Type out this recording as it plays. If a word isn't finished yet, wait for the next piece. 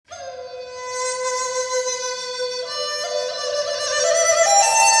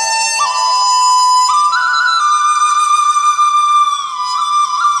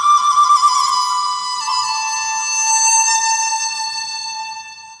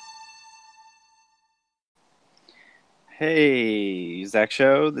Hey, Zach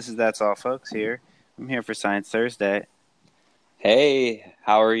Show. This is That's All Folks here. I'm here for Science Thursday. Hey,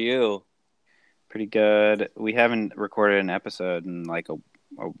 how are you? Pretty good. We haven't recorded an episode in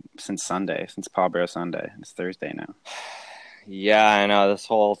since Sunday, since Pablo Sunday. It's Thursday now. Yeah, I know this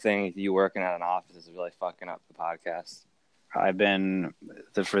whole thing, you working at an office is really fucking up the podcast.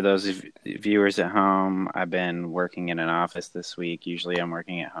 For those viewers at home, I've been working in an office this week. Usually I'm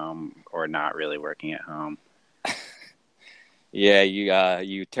working at home or not really working at home. Yeah,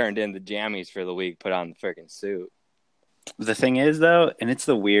 you turned in the jammies for the week, put on the freaking suit. The thing is, though, and it's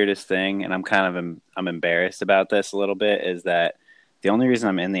the weirdest thing, and I'm embarrassed about this a little bit, is that the only reason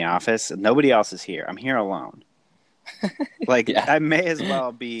I'm in the office, nobody else is here. I'm here alone. Yeah. I may as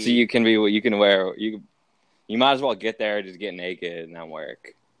well be. So you can be what you can wear. You might as well get there, just get naked and then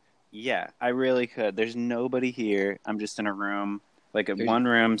work. Yeah, I really could. There's nobody here. I'm just in a room, like a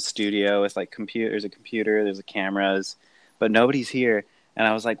one-room studio with like there's a computer, there's cameras, but nobody's here. And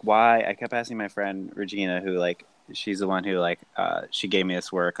I was like, why? I kept asking my friend Regina, who she's the one who she gave me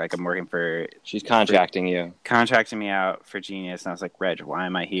this work. Like I'm working for. She's contracting you. Contracting me out for Genius, and I was like, Reg, why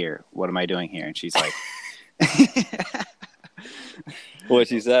am I here? What am I doing here? And she's like, What'd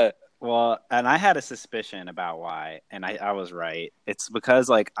she say? Well, and I had a suspicion about why, and I was right. It's because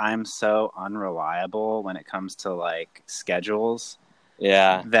I'm so unreliable when it comes to schedules.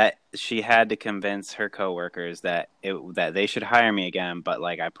 Yeah. That she had to convince her coworkers that they should hire me again, but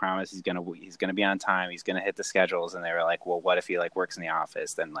I promise he's gonna be on time. He's gonna hit the schedules, and they were like, "Well, what if he works in the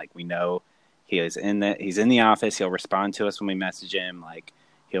office? Then we know he's in the office. He'll respond to us when we message him.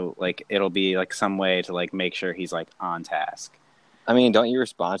 It'll be some way to make sure he's on task." I mean, don't you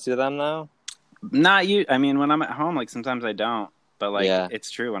respond to them though? Not you. I mean, when I'm at home, sometimes I don't, but Yeah. It's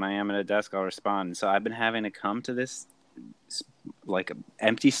true. When I am at a desk, I'll respond. So I've been having to come to this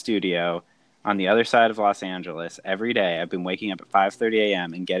empty studio on the other side of Los Angeles every day. I've been waking up at 5:30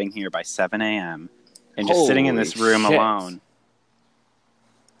 a.m. and getting here by 7 a.m. and just sitting in this room alone.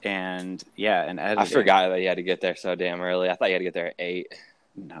 And yeah, and editing. I forgot that you had to get there so damn early. I thought you had to get there at 8.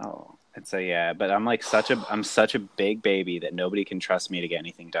 No. And so yeah, but I'm such a big baby that nobody can trust me to get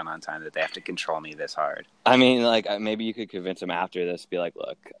anything done on time, that they have to control me this hard. I mean, maybe you could convince them after this, be like,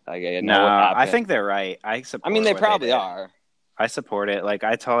 look, I know no, what happened. I think they're right. I mean, they probably are. I support it.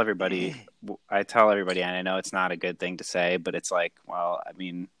 I tell everybody, and I know it's not a good thing to say, but it's well, I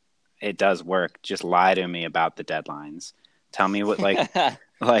mean, it does work. Just lie to me about the deadlines. Tell me what,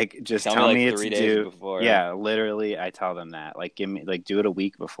 just tell me it's 3 days due. Before. Yeah, literally, I tell them that. Give me, do it a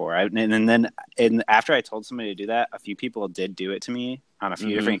week before. And then after I told somebody to do that, a few people did do it to me on a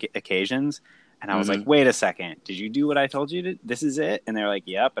few different occasions. And I was like, wait a second, did you do what I told you to? This is it? And they're like,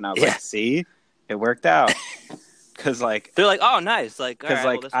 yep. And I was like, see, it worked out. Because they're like, oh, nice. Because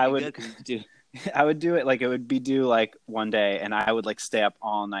I would do it. It would be due one day, and I would stay up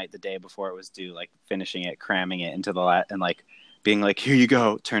all night the day before it was due, finishing it, cramming it into the and being here you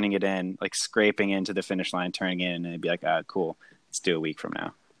go, turning it in, scraping into the finish line, turning it in, and it'd be cool, let's do a week from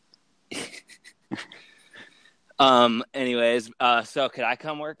now. Anyways, so could I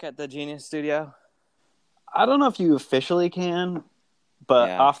come work at the Genius Studio? I don't know if you officially can,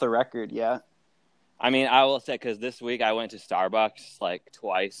 but off the record, yeah. I mean, I will say, because this week I went to Starbucks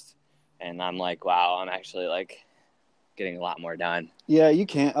twice, and I'm wow, I'm actually getting a lot more done. Yeah, you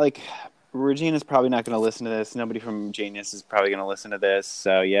can't Regina's probably not going to listen to this. Nobody from Genius is probably going to listen to this.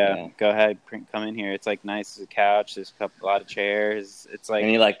 So yeah, go ahead, come in here. It's nice. There's a couch. There's a lot of chairs. It's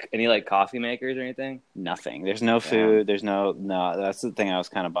any coffee makers or anything. Nothing. There's no food. There's no. That's the thing I was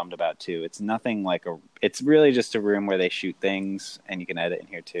kind of bummed about too. It's nothing It's really just a room where they shoot things, and you can edit in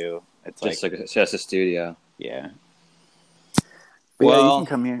here too. It's just a studio. Yeah. But yeah, you can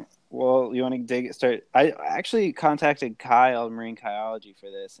come here. Well, you want to start? I actually contacted Kyle, Marine Biology,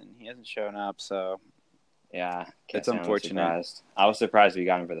 for this, and he hasn't shown up. So, yeah, it's unfortunate. I was surprised we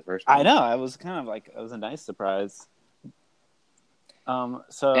got him for the first one. I know. I was kind of it was a nice surprise.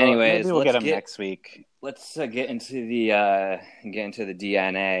 So, anyways, maybe we'll get him next week. Let's get into the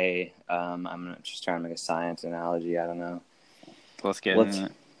DNA. I'm just trying to make a science analogy. I don't know. Let's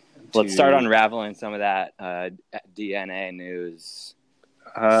start unraveling some of that DNA news.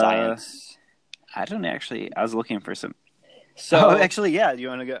 Science. I don't actually. I was looking for some. So actually, yeah. Do you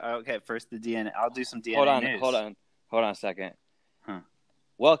want to go? Okay, first the DNA. I'll do some DNA news. Hold on a second.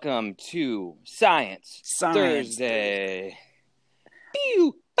 Welcome to Science Thursday.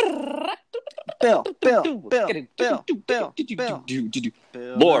 Bill.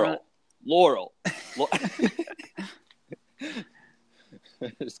 Laurel.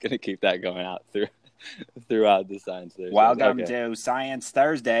 I'm just gonna keep that going out throughout the Science Thursday. Welcome to Science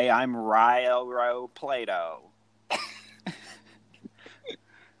Thursday. I'm Ryo Plato.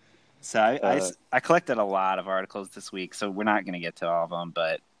 So I collected a lot of articles this week, so we're not going to get to all of them,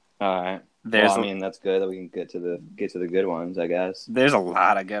 but all right. there's Well, I mean, that's good that we can get to the good ones, I guess. there's a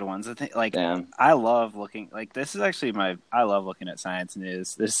lot of good ones. I think Damn. I love looking this is actually I love looking at science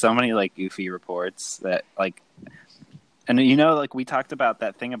news. There's so many like goofy reports that and we talked about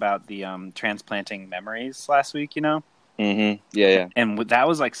that thing about the transplanting memories last week, Mm-hmm. Yeah. And that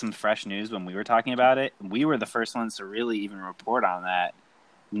was like some fresh news when we were talking about it. We were the first ones to really even report on that.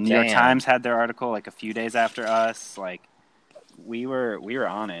 New York Times had their article like a few days after us. Like we were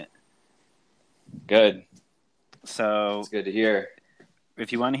on it. Good. So it's good to hear.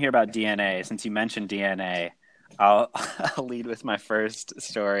 If you want to hear about DNA, since you mentioned DNA, I'll lead with my first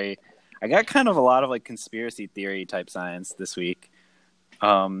story. I got kind of a lot of like conspiracy theory type science this week.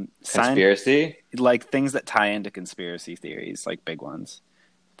 Conspiracy? Like things that tie into conspiracy theories, like big ones.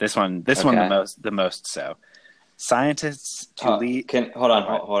 This one the most so. Scientists to lead. Hold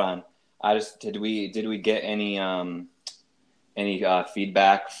on. Did we get any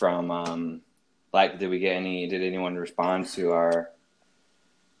feedback from did anyone respond to our?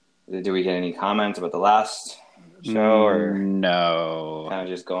 Did we get any comments about the last show or no? Kind of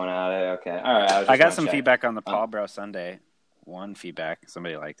just going at it. Okay, all right. I got some feedback on the Paul Bro Sunday. One feedback,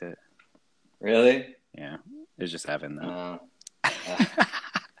 somebody liked it. Really? Yeah, it was just Evan though.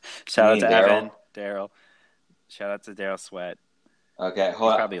 Shout out to Evan, Daryl. Shout out to Daryl Sweat. Okay,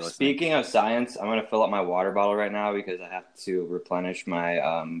 hold on. Speaking of science, I'm going to fill up my water bottle right now because I have to replenish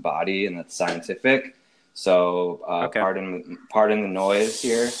my body, and that's scientific. So, pardon the noise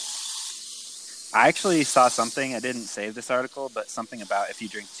here. I actually saw something. I didn't save this article, but something about if you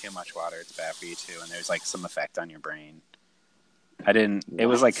drink too much water, it's bad for you too, and there's like some effect on your brain. I didn't. What? It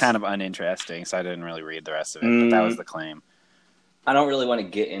was like kind of uninteresting, so I didn't really read the rest of it. But that was the claim. I don't really want to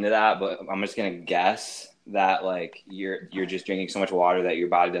get into that, but I'm just going to guess that like you're just drinking so much water that your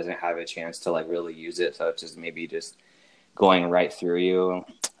body doesn't have a chance to like really use it, so it's just maybe just going right through you.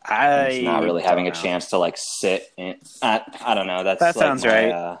 It's not really having a chance to like sit in. I don't know. That sounds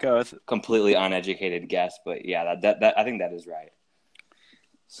right. Go with completely uneducated guess, but yeah, that I think that is right.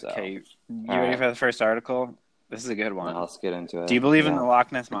 So, okay, you ready for the first article? This is a good one. Let's get into it. Do you believe in the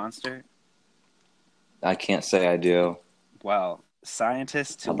Loch Ness Monster? I can't say I do. Well,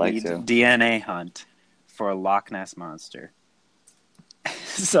 scientists lead DNA hunt for a Loch Ness Monster.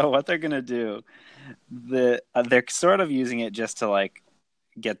 So what they're going to do, they're sort of using it just to like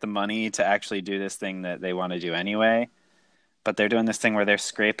get the money to actually do this thing that they want to do anyway. But they're doing this thing where they're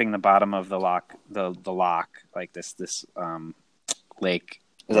scraping the bottom of the loch, like this lake.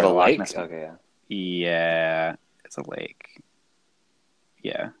 Is it a lake? Okay, yeah. Yeah, it's a lake.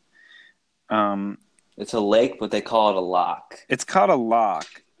 Yeah. It's a lake, but they call it a loch. It's called a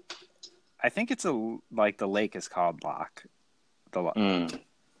loch. I think it's the lake is called Loch. The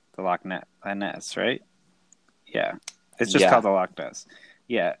Loch Ness, right? Yeah. It's just called the Loch Ness.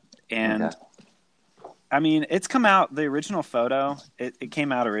 Yeah. And I mean, it's come out, the original photo, it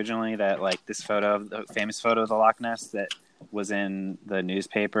came out originally that like this photo, the famous photo of the Loch Ness that was in the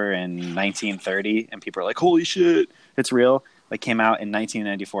newspaper in 1930, and people are like, holy shit, it's real. Like came out in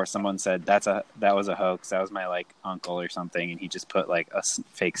 1994. Someone said that was a hoax. That was my like uncle or something, and he just put like a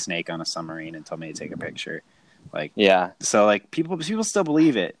fake snake on a submarine and told me to take a picture. Like, yeah. So like people still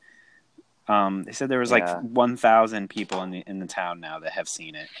believe it. They said there was like 1,000 people in the town now that have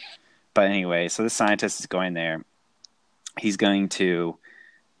seen it. But anyway, so the scientist is going there. He's going to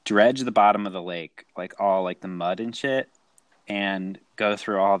dredge the bottom of the lake, like all like the mud and shit, and go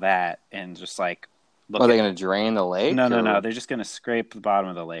through all that and just like look. Are they going to drain the lake? No. They're just going to scrape the bottom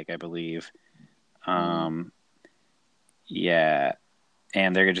of the lake, I believe. Yeah.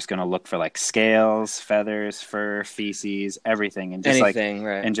 And they're just going to look for like scales, feathers, fur, feces, everything, and just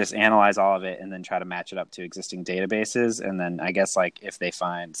and just analyze all of it, and then try to match it up to existing databases. And then I guess like if they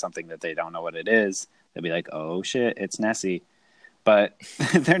find something that they don't know what it is, they'll be like, "Oh shit, it's Nessie." But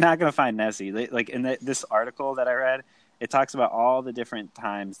they're not going to find Nessie. Like in this article that I read, it talks about all the different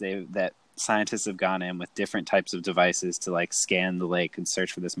times that scientists have gone in with different types of devices to like scan the lake and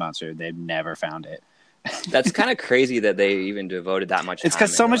search for this monster. They've never found it. That's kind of crazy that they even devoted that much time. It's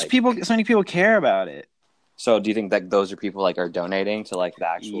because so many people care about it. So do you think that those are people like are donating to like the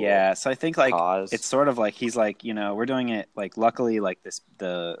actual so I think like cause? It's sort of like he's like, we're doing it like luckily like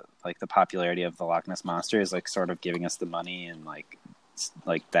the popularity of the Loch Ness Monster is like sort of giving us the money, and like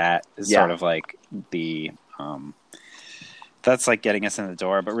that is sort of like the that's like getting us in the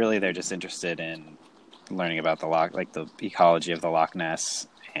door, but really they're just interested in learning about the ecology of the Loch Ness.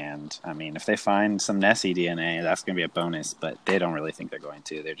 And I mean, if they find some Nessie DNA, that's going to be a bonus, but they don't really think they're going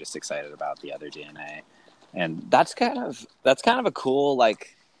to. They're just excited about the other DNA. And that's kind of a cool,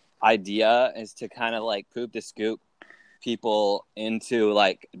 like, idea is to kind of like poop to scoop people into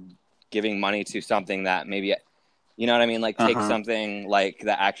like giving money to something that maybe, you know what I mean? Like take something like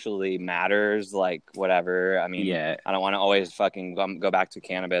that actually matters, like whatever. I mean, Yeah. I don't want to always fucking go back to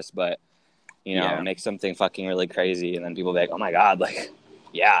cannabis, but you know, make something fucking really crazy. And then people be like, oh my God, like,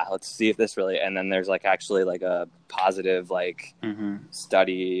 yeah, let's see if this really, and then there's like actually like a positive like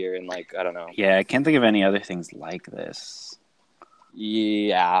study or in like, I don't know. Yeah. I can't think of any other things like this.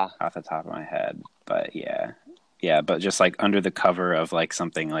 Yeah. Off the top of my head. But yeah. Yeah. But just like under the cover of like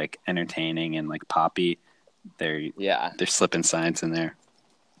something like entertaining and like poppy, they're slipping science in there.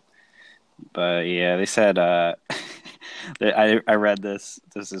 But yeah, they said, I read this.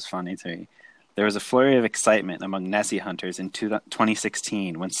 This is funny to me. There was a flurry of excitement among Nessie hunters in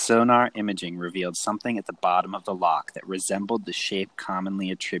 2016 when sonar imaging revealed something at the bottom of the loch that resembled the shape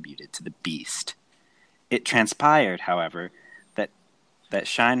commonly attributed to the beast. It transpired, however, that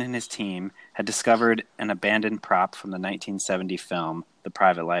Shine and his team had discovered an abandoned prop from the 1970 film The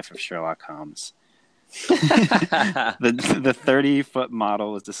Private Life of Sherlock Holmes. The 30-foot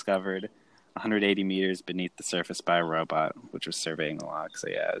model was discovered 180 meters beneath the surface by a robot, which was surveying the loch. So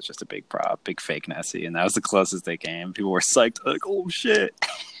yeah, it was just a big prop, big fake Nessie, and that was the closest they came. People were psyched, like, oh shit.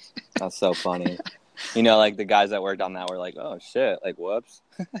 That's so funny. You know, like the guys that worked on that were like, oh shit, like whoops.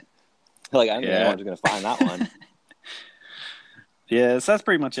 Like I didn't think anyone was gonna find that one. Yeah, so that's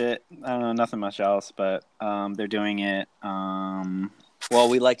pretty much it. I don't know, nothing much else, but they're doing it. Well,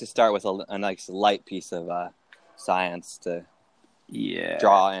 we like to start with a nice light piece of science to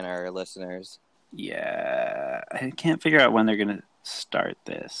draw in our listeners. Yeah, I can't figure out when they're gonna start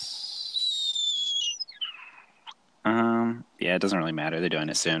this. Yeah, it doesn't really matter. They're doing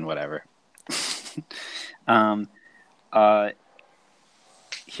it soon. Whatever.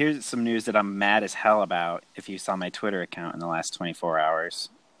 Here's some news that I'm mad as hell about. If you saw my Twitter account in the last 24 hours.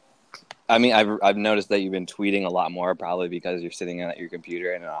 I mean, I've noticed that you've been tweeting a lot more, probably because you're sitting at your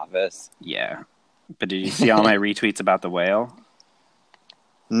computer in an office. Yeah, but did you see all my retweets about the whale?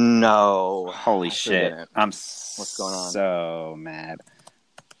 No. Holy shit! What's going on? So mad.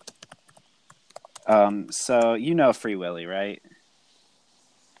 So you know Free Willy, right?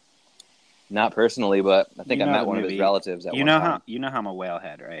 Not personally, but I think I met one of his relatives at one time. You know how I'm a whale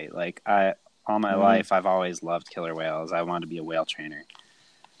head, right? Like all my life, I've always loved killer whales. I wanted to be a whale trainer.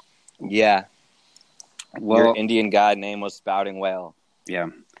 Yeah. Well, your Indian god name was Spouting Whale. Yeah.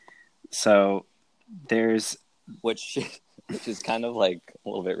 So there's which is kind of like a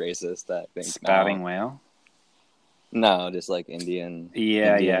little bit racist. I think Spouting Whale. No, just like Indian.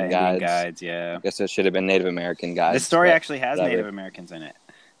 Indian guides. Yeah. I guess it should have been Native American guides. This story actually has Native Americans in it.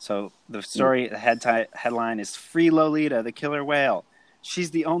 So the story, the headline is Free Lolita, the Killer Whale.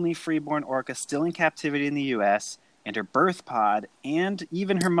 She's the only freeborn orca still in captivity in the U.S., and her birth pod and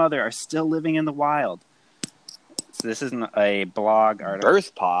even her mother are still living in the wild. So this isn't a blog article.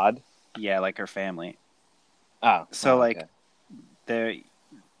 Birth pod? Yeah, like her family. Oh. So the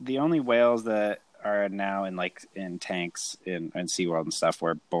only whales that are now in tanks in SeaWorld and stuff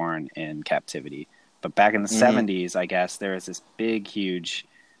were born in captivity. But back in the 70s, I guess, there was this big, huge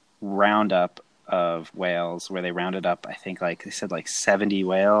roundup of whales where they rounded up, I think, like they said, like 70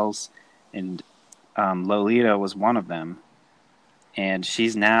 whales, and Lolita was one of them. And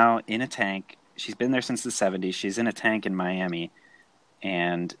she's now in a tank. She's been there since the 70s. She's in a tank in Miami,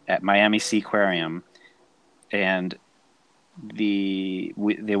 and at Miami Seaquarium, and they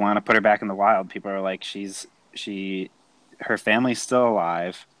want to put her back in the wild. People are like, her family's still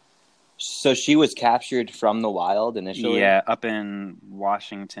alive. So she was captured from the wild initially? Yeah, up in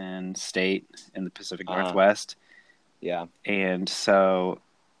Washington State in the Pacific Northwest. Yeah. And so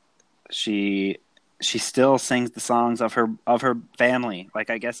she still sings the songs of her family. Like,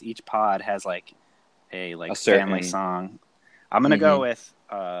 I guess each pod has like a family song. I'm going to go with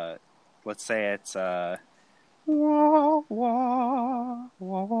let's say it's wah, wah, wah,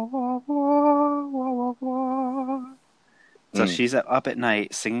 wah, wah, wah, wah. So she's up at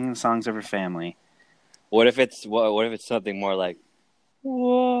night singing the songs of her family. What if it's something more like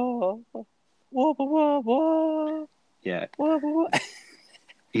whoa, whoa, whoa, whoa, whoa. Yeah. Whoa, whoa.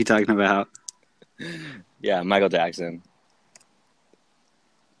 You talking about? Yeah, Michael Jackson.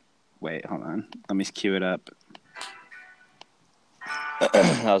 Wait, hold on. Let me cue it up.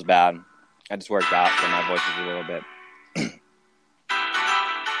 That was bad. I just worked out, so my voice is a little bit.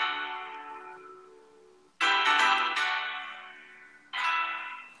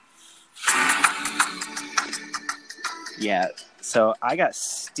 Yeah, so I got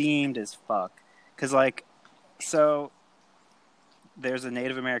steamed as fuck. Because, there's a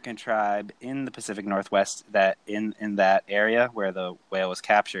Native American tribe in the Pacific Northwest that in that area where the whale was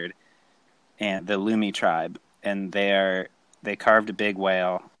captured, and the Lumi tribe, and they carved a big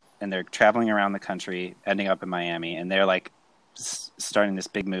whale, and they're traveling around the country, ending up in Miami, and they're like starting this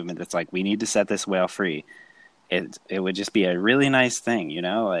big movement that's like, we need to set this whale free. It would just be a really nice thing, you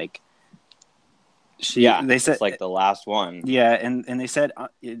know, like they said it's like the last one. Yeah, and they said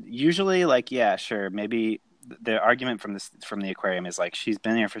usually, like, yeah, sure, maybe the argument from the aquarium is like, she's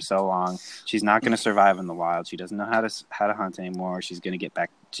been here for so long, she's not going to survive in the wild. She doesn't know how to hunt anymore. She's going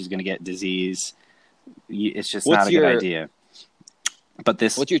to get disease. It's just not a good idea. But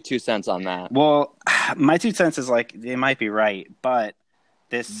what's your 2 cents on that? Well, my 2 cents is like, they might be right, but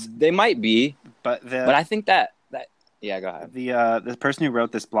they might be, but I think that yeah, go ahead. The person who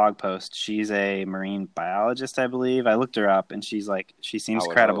wrote this blog post, she's a marine biologist, I believe. I looked her up, and she seems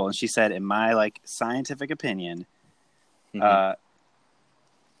credible. And she said, in my like scientific opinion,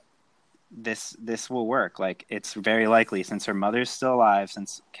 this will work. Like, it's very likely, since her mother's still alive,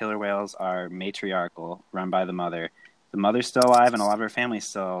 since killer whales are matriarchal, run by the mother. The mother's still alive, and a lot of her family's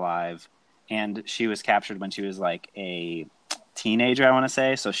still alive. And she was captured when she was like a teenager, I want to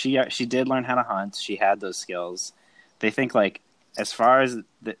say. So she did learn how to hunt. She had those skills. They think, like, as far as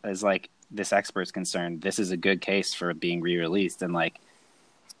like this expert's concerned, this is a good case for being re-released, and like,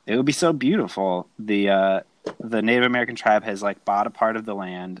 it would be so beautiful. The Native American tribe has like bought a part of the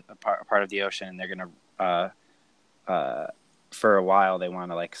land, a part of the ocean, and they're gonna for a while they want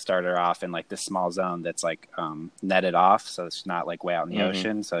to like start her off in like this small zone that's like netted off, so it's not like way out in the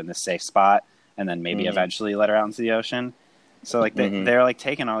ocean, so in this safe spot, and then maybe eventually let her out into the ocean. So like they're like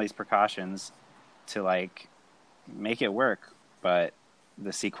taking all these precautions to like make it work, but the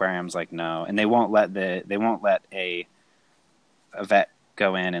Seaquarium's like, no, and they won't let a vet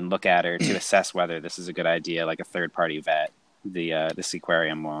go in and look at her to assess whether this is a good idea, like a third party vet. The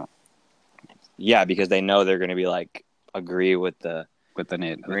Seaquarium won't. Yeah, because they know they're going to be like, agree with the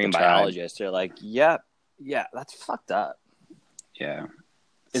marine biologist. They're like, yeah, that's fucked up. Yeah.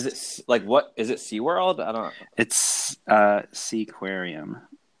 Is it like, what is it, SeaWorld? I don't know. It's Seaquarium,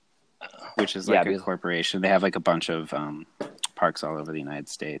 which is like a corporation. They have like a bunch of parks all over the United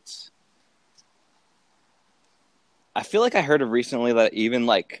States. I feel like I heard of recently that even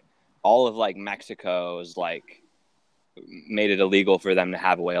like all of like Mexico's like made it illegal for them to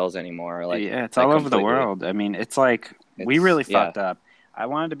have whales anymore. Like, yeah, it's all over the world. I mean, it's like, we really fucked up. I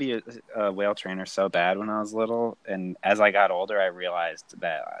wanted to be a whale trainer so bad when I was little, and as I got older, I realized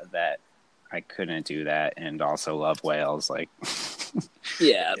that I couldn't do that and also love whales. Like,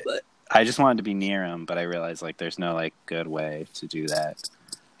 yeah, but I just wanted to be near them, but I realized like there's no like good way to do that.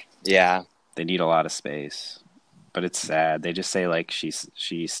 Yeah, they need a lot of space. But it's sad. They just say like she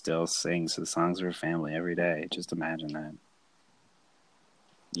still sings the songs of her family every day. Just imagine that.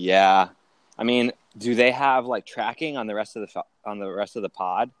 Yeah, I mean, do they have like tracking on the rest of the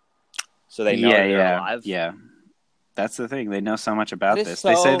pod, so they know they're alive? Yeah, that's the thing. They know so much about this. So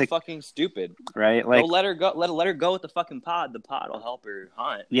they say fucking stupid, right? Like, let her go. Let her go with the fucking pod. The pod will help her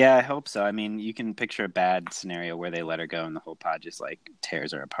hunt. Yeah, I hope so. I mean, you can picture a bad scenario where they let her go and the whole pod just like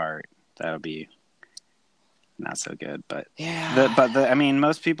tears her apart. That'll be not so good, but yeah. I mean,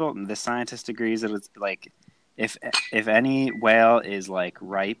 most people, the scientist agrees that it's like, if any whale is like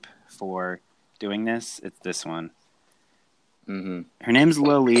ripe for doing this, it's this one. Mm-hmm. Her name's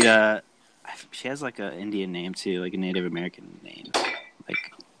Lolita. She has like an Indian name too, like a Native American name, like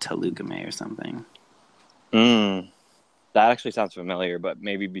Talukame or something. That actually sounds familiar, but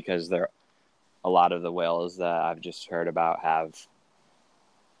maybe because a lot of the whales that I've just heard about have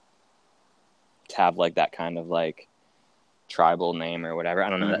like that kind of like tribal name or whatever. I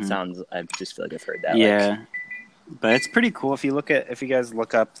don't know. That sounds. I just feel like I've heard that. Yeah, like, but it's pretty cool if you guys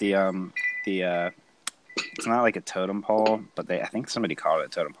look up the it's not like a totem pole, but I think somebody called it a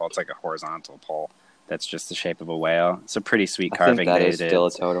totem pole. It's like a horizontal pole that's just the shape of a whale. It's a pretty sweet carving. I think that is still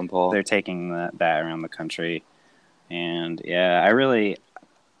a totem pole. They're taking that around the country, and yeah, it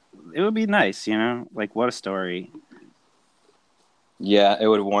would be nice, you know, like, what a story. Yeah, it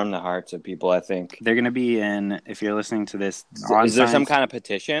would warm the hearts of people, I think. They're going to be in, if you're listening to this... Is there some kind of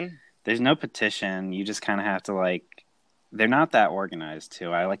petition? There's no petition. You just kind of have to, like... They're not that organized,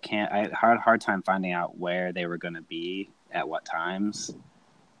 too. I had a hard time finding out where they were going to be at what times.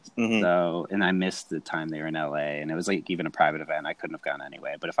 Mm-hmm. So, and I missed the time they were in LA, and it was, like, even a private event. I couldn't have gone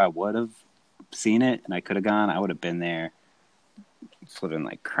anyway. But if I would have seen it and I could have gone, I would have been there, flipping,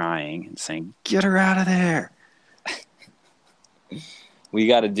 like, crying and saying, "Get her out of there!" We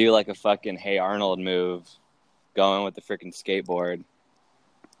got to do like a fucking Hey Arnold move, going with the freaking skateboard.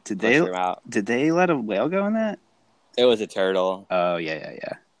 Did they let a whale go in that? It was a turtle. Oh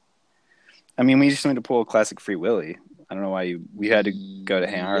yeah. I mean, we just need to pull a classic Free Willy. I don't know why we had to go to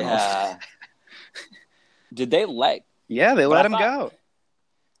Hey Arnold. Yeah. Did they let? Yeah, they But let I him thought. go.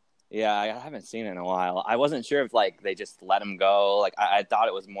 Yeah, I haven't seen it in a while. I wasn't sure if like they just let him go. Like I thought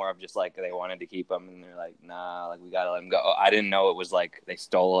it was more of just like they wanted to keep him, and they're like, nah, like we gotta let him go. I didn't know it was like they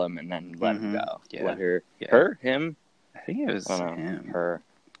stole him and then let him go. Yeah. Let her, Yeah. her, him. I think it was I don't know. him. Her.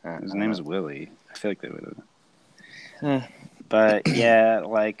 His name is Willie. I feel like they would have. Eh. But yeah,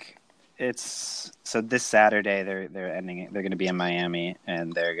 like it's so this Saturday they're ending it. They're going to be in Miami,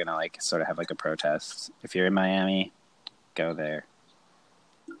 and they're going to like sort of have like a protest. If you're in Miami, go there.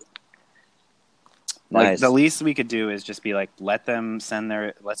 Like Nice. the least we could do is just be like, let's send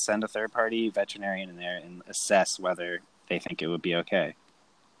a third party veterinarian in there and assess whether they think it would be okay.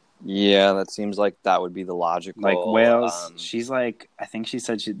 Yeah, that seems like that would be the logical. Like Wales, she's like, I think she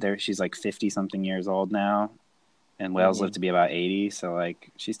said she's like 50 something years old now, and Wales lived to be about 80, so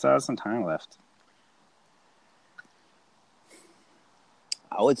like she still has some time left.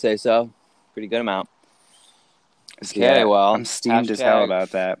 I would say so. Pretty good amount. Okay, yeah, well, I'm steamed as hell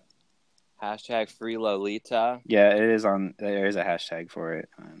about that. Hashtag free Lolita. Yeah, it is on. There is a hashtag for it.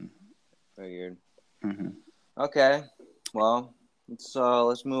 Figured. Mm-hmm. Okay, well,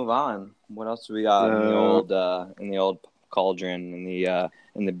 let's move on. What else do we got in the old cauldron,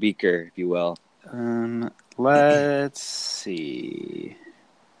 in the beaker, if you will? Let's see.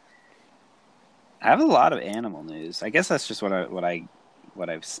 I have a lot of animal news. I guess that's just what I've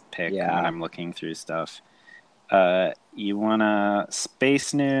picked when I'm looking through stuff. You wanna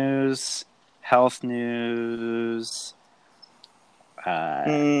space news, health news,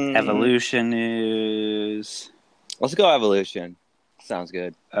 evolution news. Let's go evolution. Sounds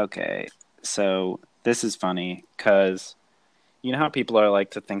good. Okay, so this is funny because you know how people are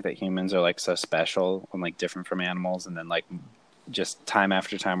like to think that humans are like so special and like different from animals, and then like just time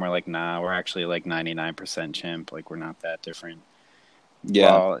after time we're like, nah, we're actually like 99% chimp. Like we're not that different.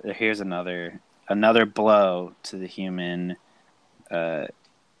 Yeah. Well, here's another blow to the human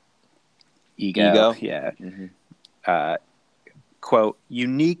ego. Yeah. Mm-hmm. Quote,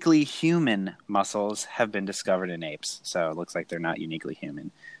 uniquely human muscles have been discovered in apes. So it looks like they're not uniquely human.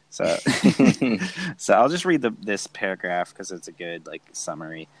 So so I'll just read this paragraph because it's a good like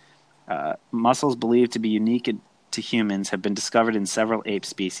summary. Muscles believed to be unique to humans have been discovered in several ape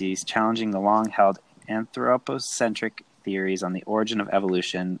species, challenging the long-held anthropocentric theories on the origin of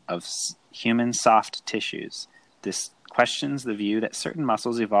evolution of human soft tissues. This questions the view that certain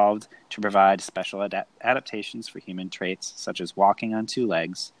muscles evolved to provide special adaptations for human traits, such as walking on two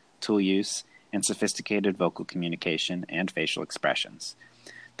legs, tool use, and sophisticated vocal communication and facial expressions.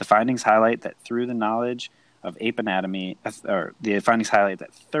 The findings highlight that thorough knowledge of ape anatomy is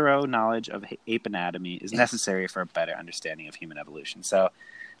necessary for a better understanding of human evolution. So, I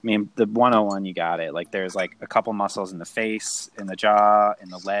mean, the 101, you got it. Like, there's like a couple muscles in the face, in the jaw, in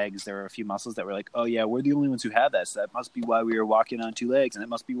the legs. There were a few muscles that were like, oh yeah, we're the only ones who have that. So that must be why we were walking on two legs, and that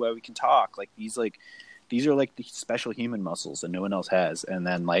must be why we can talk. Like these are like the special human muscles that no one else has. And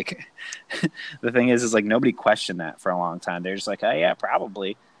then like, the thing is like nobody questioned that for a long time. They're just like, oh yeah,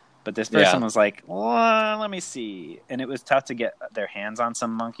 probably. But this person was like, well, let me see. And it was tough to get their hands on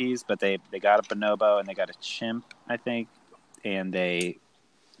some monkeys, but they got a bonobo and they got a chimp, I think, and they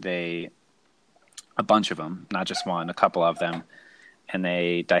a bunch of them, not just one, a couple of them, and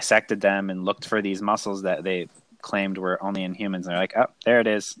they dissected them and looked for these muscles that they claimed were only in humans. And they're like, oh, there it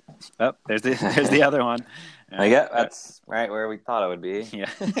is. Oh, there's the other one. That's right where we thought it would be. Yeah.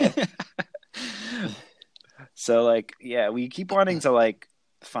 So like, yeah, we keep wanting to like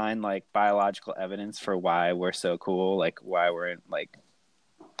find like biological evidence for why we're so cool, like why we're like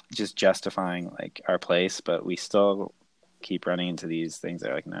just justifying like our place, but we still keep running into these things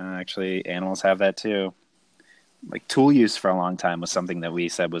that are like, no, actually animals have that too. Like tool use for a long time was something that we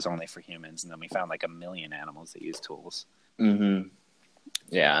said was only for humans, and then we found like 1 million animals that use tools. Mm-hmm.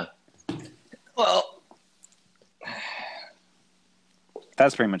 Yeah. Well,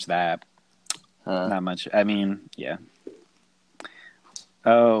 that's pretty much that. Not much. I mean, yeah.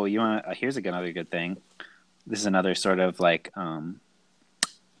 Oh, you want? Here's another good thing. This is another sort of like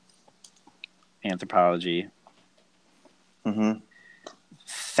anthropology. Mm-hmm.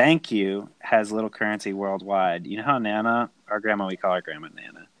 Thank you has little currency worldwide. You know how Nana, our grandma, we call our grandma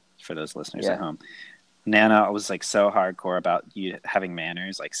Nana, for those listeners at home. Nana was like so hardcore about you having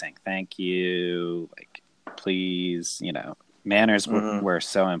manners, like saying thank you, like please, you know, manners were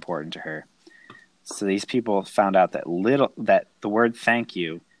so important to her. So these people found out that the word thank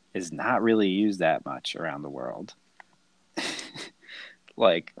you is not really used that much around the world.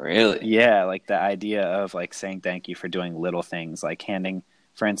 Like, Really? yeah, like the idea of like saying thank you for doing little things, like handing,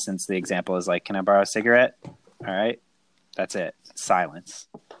 for instance, the example is like, can I borrow a cigarette? All right, that's it. Silence.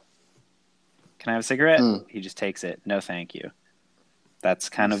 Can I have a cigarette? Hmm. He just takes it. No, thank you. That's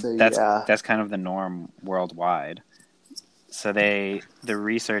You kind of say yeah. that's kind of the norm worldwide. So the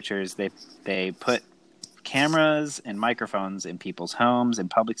researchers they put cameras and microphones in people's homes and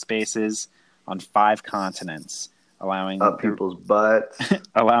public spaces on 5 continents, allowing Up people's butts.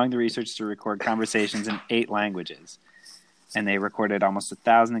 allowing the research to record conversations in 8 languages. And they recorded almost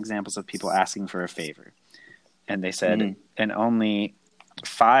 1,000 examples of people asking for a favor. And they said, and only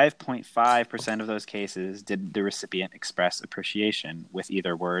 5.5% of those cases did the recipient express appreciation with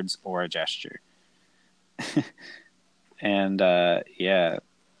either words or a gesture. And yeah,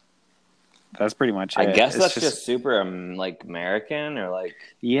 that's pretty much it. I guess that's just super like American or like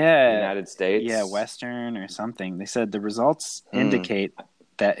United States. Yeah, Western or something. They said the results indicate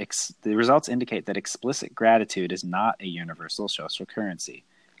that explicit gratitude is not a universal social currency.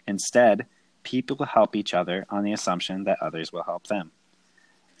 Instead, people help each other on the assumption that others will help them.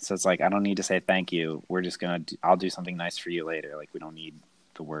 So it's like, I don't need to say thank you. We're just I'll do something nice for you later. Like, we don't need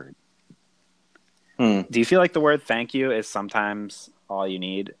the word. Do you feel like the word thank you is sometimes all you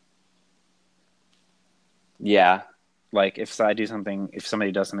need? Yeah. Like, if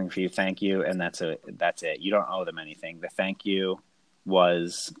somebody does something for you, thank you, and that's it. You don't owe them anything. The thank you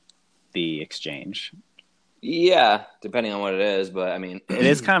was the exchange. Yeah, depending on what it is, but I mean, it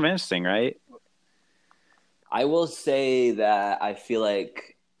is kind of interesting, right? I will say that I feel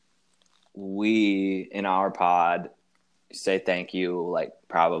like we in our pod say thank you like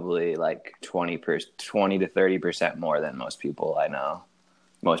probably like 20 to 30% more than most people I know.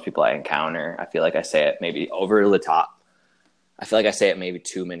 Most people I encounter. I feel like I say it maybe over the top. I feel like I say it maybe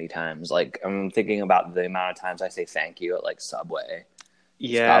too many times. Like, I'm thinking about the amount of times I say thank you at like Subway.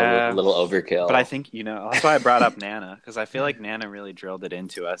 It's probably a little overkill. But I think, that's why I brought up Nana, because I feel like Nana really drilled it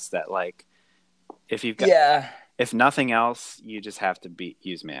into us that like, if you've got, if nothing else, you just have to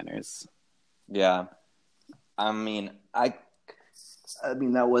use manners. Yeah. I mean,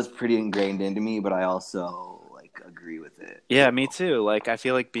 that was pretty ingrained into me, but I also like agree with it. Yeah, me too. Like, I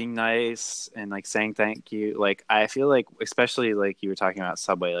feel like being nice and like saying thank you. Like, I feel like, especially like you were talking about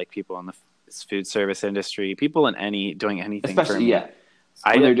Subway, like people in the food service industry, people in doing anything especially, for me. Yeah.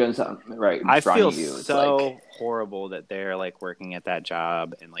 When they're doing something right in front of you. It's so like horrible that they're like working at that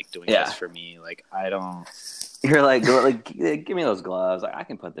job and like doing this for me. Like, I don't. You're like, give me those gloves. Like, I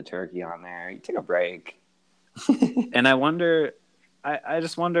can put the turkey on there. You take a break. And I wonder, I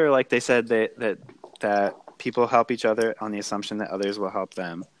just wonder, like they said that people help each other on the assumption that others will help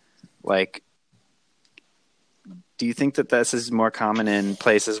them. Like, do you think that this is more common in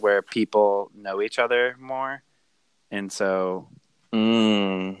places where people know each other more? And so,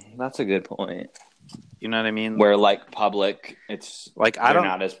 that's a good point. You know what I mean? Where like public, it's like I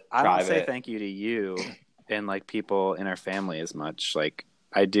don't say thank you to you and like people in our family as much. Like,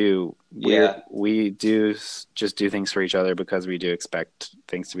 I do. We do just do things for each other because we do expect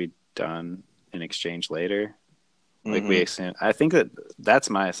things to be done in exchange later. Like, we assume. I think that's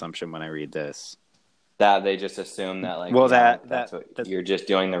my assumption when I read this. That they just assume that like, that's what you're just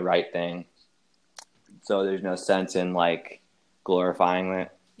doing the right thing. So there's no sense in like glorifying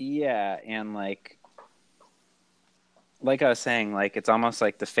it. Yeah, and like I was saying, like, it's almost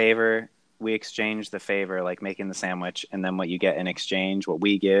like the favor. We exchange the favor, like making the sandwich, and then what you get in exchange, what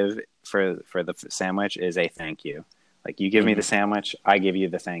we give for the sandwich is a thank you. Like, you give me the sandwich, I give you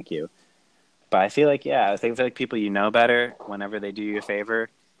the thank you. But I feel like, I feel like people you know better, whenever they do you a favor,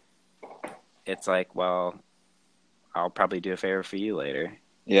 it's like, well, I'll probably do a favor for you later.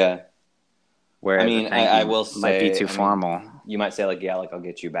 Yeah. Whereas, I mean, I will say, might be too formal. You might say like, like I'll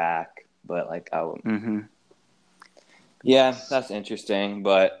get you back, but like I won't. Yeah, that's interesting,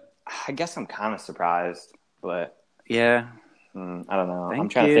 but I guess I'm kind of surprised. But yeah, I don't know. I'm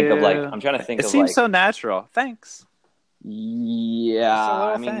trying to think of it seems so natural. Thanks.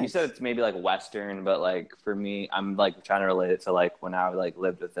 Yeah, I mean, you said it's maybe like Western, but like for me, I'm like trying to relate it to like when I like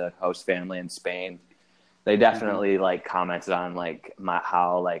lived with the host family in Spain. They definitely like commented on like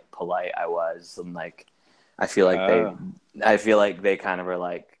how like polite I was, and like I feel like they kind of were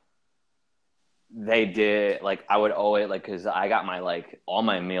like they did like I would always like because I got my like all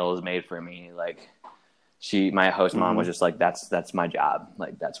my meals made for me. Like my host mom was just like that's my job,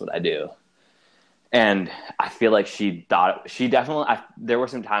 like that's what I do. And I feel like there were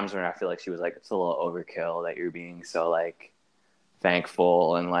some times when I feel like she was like, it's a little overkill that you're being so like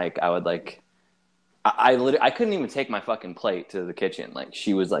thankful. And like, I would like, I couldn't even take my fucking plate to the kitchen. Like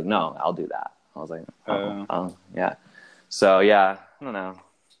she was like, no, I'll do that. I was like, oh yeah. So yeah, I don't know.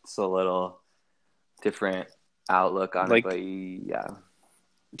 It's a little different outlook on it, Like, but yeah.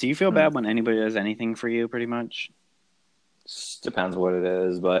 do you feel bad when anybody does anything for you, pretty much? Depends what it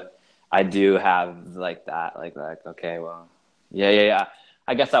is, but I do have like that, okay, well, yeah.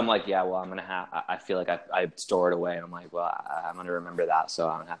 I guess I'm like, yeah, well, I'm gonna have. I feel like I store it away, and I'm like, well, I'm gonna remember that, so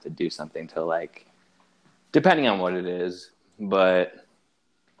I'm gonna have to do something to like, depending on what it is, but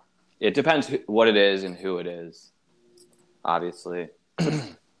it depends what it is and who it is, obviously.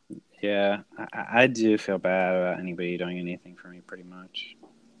 Yeah, I do feel bad about anybody doing anything for me, pretty much.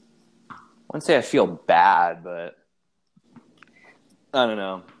 I wouldn't say I feel bad, but I don't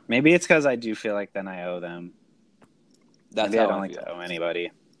know. Maybe it's because I do feel like then I owe them. That's Maybe I how don't I like feel. to owe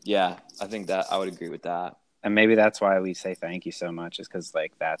anybody. Yeah, I think that I would agree with that. And maybe that's why we say thank you so much, is because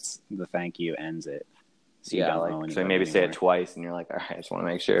like that's the thank you ends it. So you Yeah, don't like owe anybody so maybe say anymore. it twice, and you're like, all right, I just want to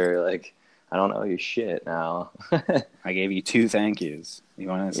make sure, like, I don't owe you shit now. I gave you 2 thank yous. You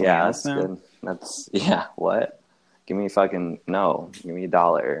want something Yeah, else that's now? good. That's what? Give me fucking no. Give me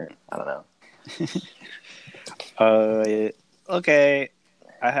 $1. I don't know. Okay.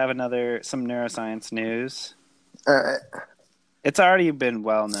 I have some neuroscience news. All right. It's already been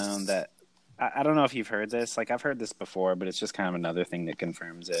well known that I don't know if you've heard this. Like I've heard this before, but it's just kind of another thing that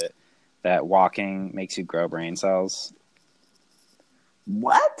confirms it. That walking makes you grow brain cells.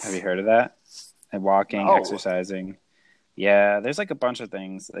 What? Have you heard of that? And walking, No. exercising. Yeah, there's like a bunch of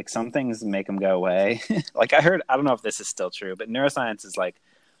things. Like some things make them go away. Like I don't know if this is still true, but neuroscience is like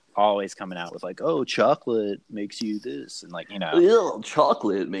always coming out with like, oh, chocolate makes you this, and like Ew,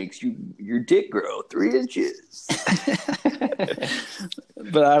 chocolate makes your dick grow 3 inches.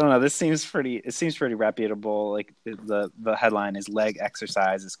 But I don't know. It seems pretty reputable. Like the headline is leg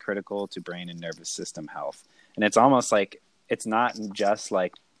exercise is critical to brain and nervous system health, and it's almost like it's not just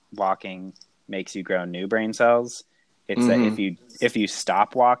like walking makes you grow new brain cells. It's that if you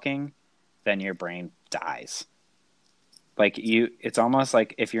stop walking, then your brain dies. Like it's almost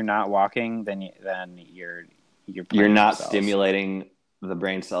like if you're not walking, then you're not cells. stimulating the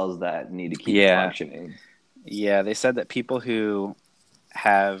brain cells that need to keep functioning. Yeah, they said that people who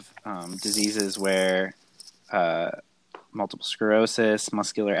have diseases where multiple sclerosis,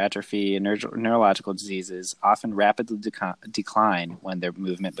 muscular atrophy, and neurological diseases often rapidly decline when their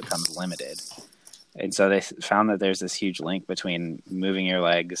movement becomes limited. And so they found that there's this huge link between moving your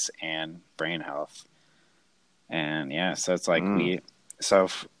legs and brain health. And yeah, so it's like I don't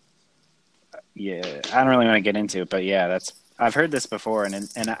really want to get into it, but yeah, I've heard this before,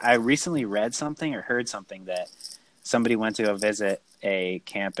 and I recently read something or heard something that somebody went to visit a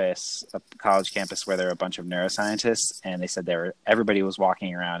college campus where there were a bunch of neuroscientists, and they said everybody was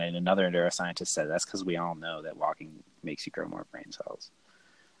walking around, and another neuroscientist said that's because we all know that walking makes you grow more brain cells.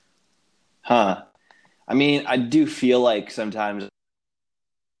 Huh. I mean, I do feel like sometimes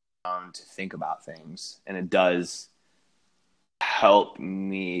to think about things, and it does help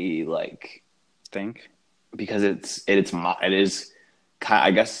me like think because it is kind.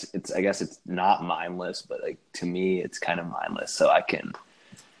 I guess it's not mindless, but like to me, it's kind of mindless. So I can,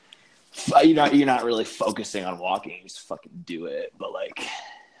 you're not really focusing on walking; you just fucking do it. But like,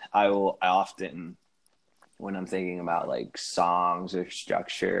 I often, when I'm thinking about like songs or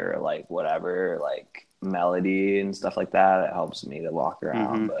structure, or like whatever, like melody and stuff like that, it helps me to walk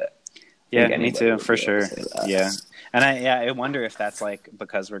around. But yeah, me too, for sure. Yeah, and I wonder if that's like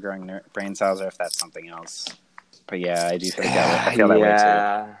because we're growing brain cells, or if that's something else. But yeah, I do feel that way. I feel that way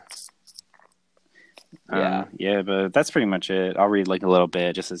too. Yeah, but that's pretty much it. I'll read like a little bit.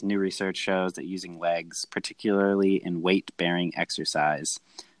 It just says new research shows that using legs, particularly in weight-bearing exercise,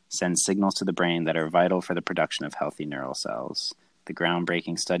 sends signals to the brain that are vital for the production of healthy neural cells. The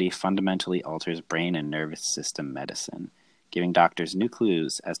groundbreaking study fundamentally alters brain and nervous system medicine, giving doctors new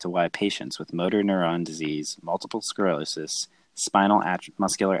clues as to why patients with motor neuron disease, multiple sclerosis, spinal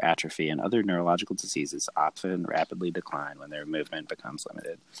muscular atrophy, and other neurological diseases often rapidly decline when their movement becomes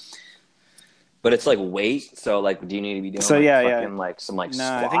limited. But it's like weight, so like, do you need to be doing like some like no,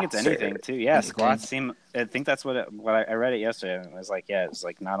 squats? I think it's anything too. Yeah, anything? Squats seem. I think that's what I read it yesterday. And it was like, yeah, it's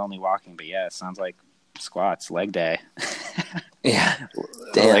like not only walking, but yeah, it sounds like squats, leg day. Yeah,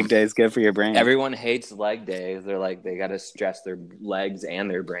 leg day is good for your brain. Everyone hates leg days. They're like they got to stress their legs and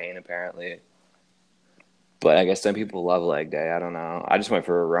their brain apparently. But I guess some people love leg day. I don't know. I just went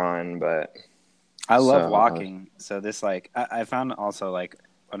for a run, but I love walking. So this like I found also like.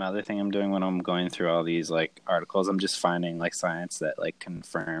 Another thing I'm doing when I'm going through all these like articles, I'm just finding like science that like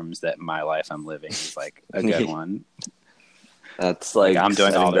confirms that my life I'm living is like a good one. That's like I'm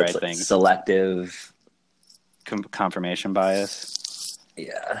doing all the right things. Selective confirmation bias.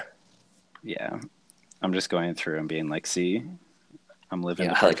 Yeah. Yeah. I'm just going through and being like, see, I'm living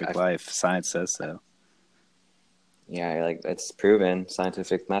the Yeah, perfect life. Science says so. yeah, you're like, it's proven,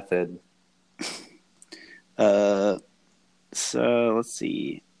 scientific method. So let's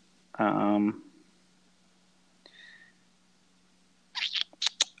see. Oh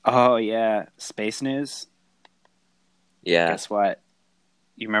yeah, space news. Yeah, Guess what?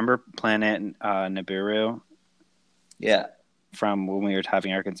 You remember Planet Nibiru yeah, from when we were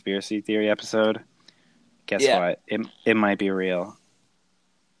having our conspiracy theory episode? Guess yeah. what? It might be real.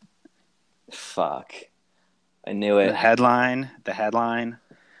 Fuck, I knew The it. headline,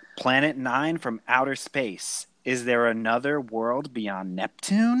 Planet 9 from outer space. Is there another world beyond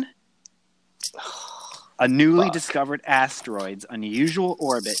Neptune? A newly Fuck. discovered asteroid's unusual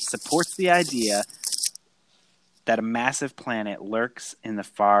orbit supports the idea that a massive planet lurks in the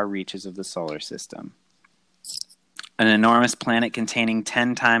far reaches of the solar system. An enormous planet containing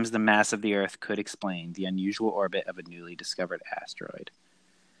 10 times the mass of the Earth could explain the unusual orbit of a newly discovered asteroid.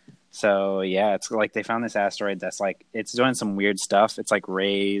 So, yeah, it's like they found this asteroid that's like, it's doing some weird stuff. It's like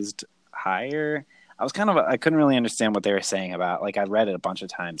raised higher. I couldn't really understand what they were saying about, like, I read it a bunch of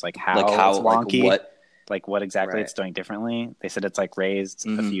times, like Like how it's how, like wonky, what? like what exactly Right. it's doing differently. They said it's like raised a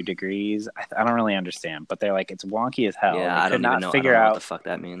Mm-hmm. few degrees. I don't really understand, but they're like, it's wonky as hell. Yeah, And they I could don't even not know. I figure don't know what the out, fuck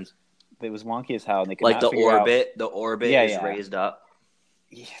that means. it was wonky as hell. And they could Like not figure out. the orbit Yeah, is yeah. raised up.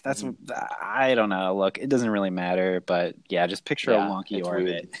 Yeah, that's I don't know. Look, it doesn't really matter, but yeah, just picture a Yeah, wonky it's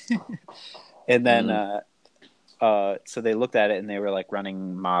orbit. And then so they looked at it and they were like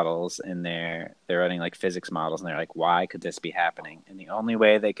running models in there. They're running like physics models and they're like, why could this be happening? And the only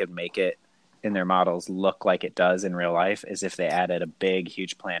way they could make it in their models look like it does in real life is if they added a big,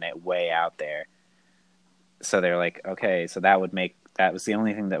 huge planet way out there. So they're like, okay, so that was the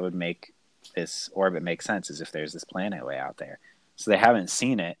only thing that would make this orbit make sense is if there's this planet way out there. So they haven't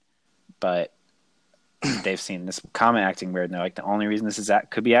seen it, but they've seen this comet acting weird, and they're like, the only reason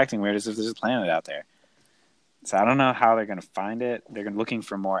could be acting weird is if there's a planet out there. So I don't know how they're going to find it. They're looking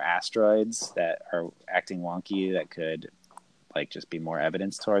for more asteroids that are acting wonky that could, like, just be more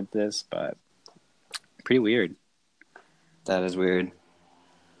evidence toward this, but pretty weird. That is weird.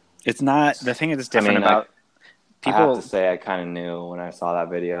 It's not the thing that's different about people. I have to say, I kind of knew when I saw that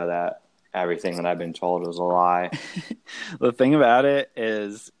video that everything that I've been told was a lie. The thing about it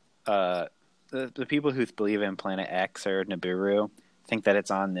is, the people who believe in Planet X or Nibiru think that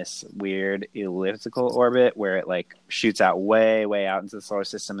it's on this weird elliptical orbit where it like shoots out way, way out into the solar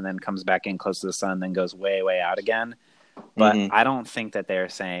system and then comes back in close to the sun, then goes way, way out again. But I don't think that they're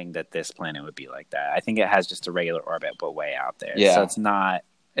saying that this planet would be like that. I think it has just a regular orbit, but way out there. Yeah. So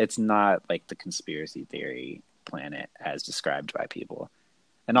it's not like the conspiracy theory planet as described by people.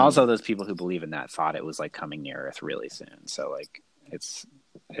 And also those people who believe in that thought it was like coming near Earth really soon. So like it's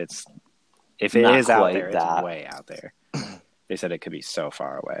if it Not is out quite there, that. it's way out there. They said it could be so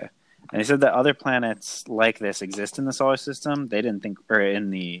far away. And they said that other planets like this exist in the solar system. They didn't think, or in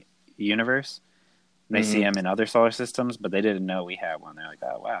the universe. And they see them in other solar systems, but they didn't know we had one. They're like,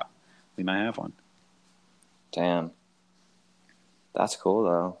 oh, wow, we might have one. Damn. That's cool,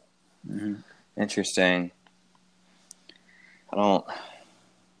 though. Mm-hmm. Interesting. I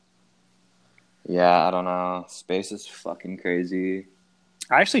don't know. Space is fucking crazy.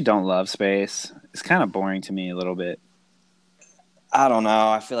 I actually don't love space. It's kind of boring to me a little bit. I don't know.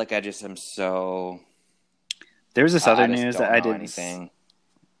 I feel like I just am so... There's this other news that I didn't... anything.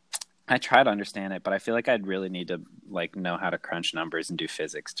 I try to understand it, but I feel like I'd really need to like know how to crunch numbers and do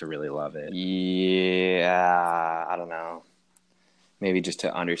physics to really love it. Yeah, I don't know. Maybe just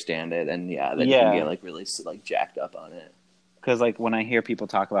to understand it, and then you can get like really like jacked up on it. Because like when I hear people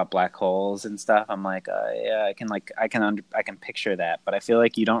talk about black holes and stuff, I'm like, yeah, I can picture that, but I feel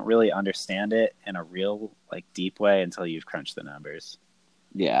like you don't really understand it in a real like deep way until you've crunched the numbers.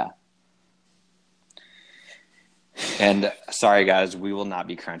 Yeah. And sorry guys, we will not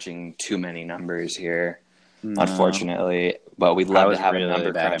be crunching too many numbers here, unfortunately. But we'd love to have a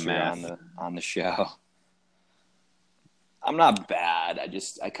number cruncher on the show. I'm not bad.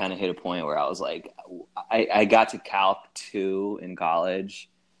 I kind of hit a point where I was like, I got to Calc 2 in college,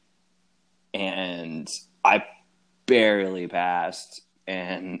 and I barely passed.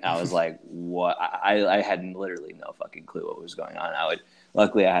 And I was like, what? I had literally no fucking clue what was going on.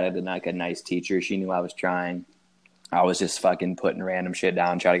 Luckily, I had a nice teacher. She knew I was trying. I was just fucking putting random shit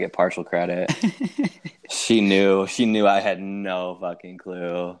down, trying to get partial credit. She knew I had no fucking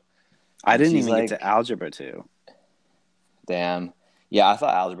clue. I didn't even get to Algebra 2. Damn. Yeah, I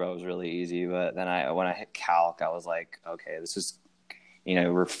thought algebra was really easy, but then when I hit calc, I was like, okay, this is,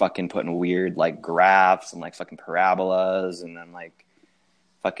 we're fucking putting weird like graphs and like fucking parabolas, and then like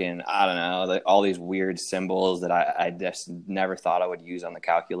fucking, I don't know, like all these weird symbols that I just never thought I would use on the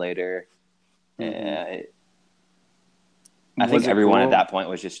calculator. Mm-hmm. I think Was it everyone at cool? that point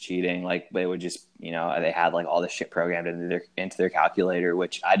was just cheating. Like they would just, they had like all this shit programmed into their calculator,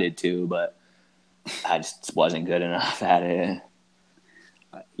 which I did too, but I just wasn't good enough at it.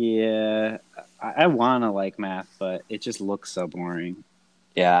 Yeah, I want to like math, but it just looks so boring.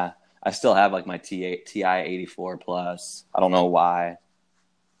 Yeah, I still have like my TI 84 plus. I don't know why.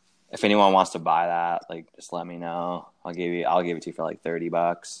 If anyone wants to buy that, like just let me know. I'll give it to you for like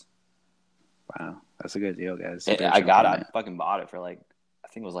 $30. Wow, that's a good deal, guys. I fucking bought it for like, I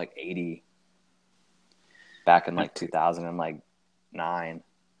think it was like 80 back in like 2009.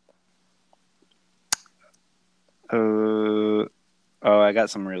 Oh, I got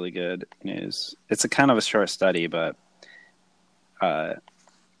some really good news. It's a kind of a short study, but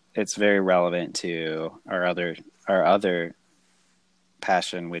it's very relevant to our other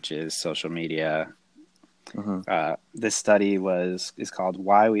passion, which is social media. Mm-hmm. This study is called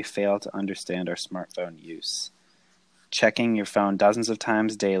 "Why We Fail to Understand Our Smartphone Use." Checking your phone dozens of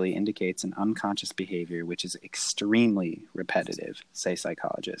times daily indicates an unconscious behavior which is extremely repetitive, say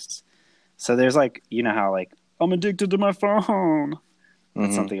psychologists. So there's like, you know how like, I'm addicted to my phone. That's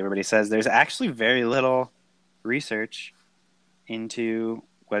Mm-hmm. something everybody says. There's actually very little research into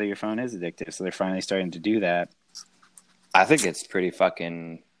whether your phone is addictive. So they're finally starting to do that. I think it's pretty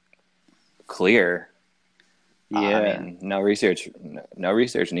fucking clear. I Yeah. mean, no research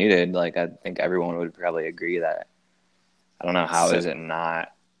needed. Like, I think everyone would probably agree that. I don't know how So, is it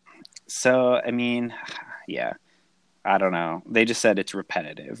not. so I mean, yeah. I don't know. They just said it's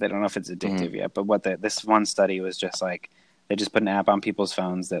repetitive. They don't know if it's addictive Mm-hmm. yet. But this one study was just like they just put an app on people's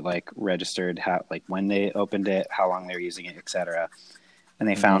phones that like registered how like when they opened it, how long they were using it, etc. And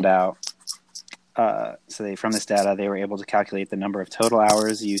they Mm-hmm. found out. From this data, they were able to calculate the number of total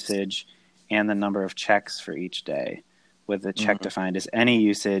hours usage and the number of checks for each day, with the check Mm-hmm. defined as any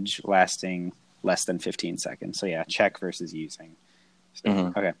usage lasting less than 15 seconds. So yeah, check versus using. So,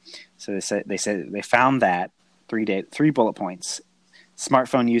 Mm-hmm. okay, so they found that three bullet points.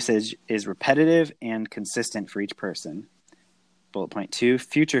 Smartphone usage is repetitive and consistent for each person. Bullet point 2,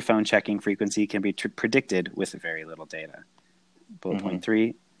 future phone checking frequency can be predicted with very little data. Bullet Mm-hmm. point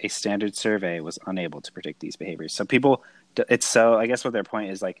 3, a standard survey was unable to predict these behaviors. So I guess what their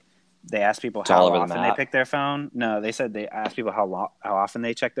point is like, they asked people It's all how over the often they map. pick their phone. No, they said they asked people how often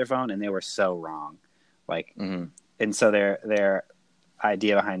they check their phone, and they were so wrong. Like, Mm-hmm. and so their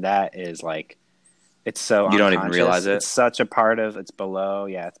idea behind that is like, it's so You don't even realize unconscious. it. It's such a part of it's below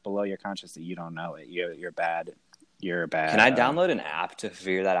your conscious that you don't know it. You're bad. You're Can bad. I download an app to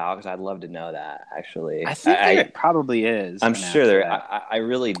figure that out? Because I'd love to know that. Actually, I think there probably is I'm an app sure for there. that. I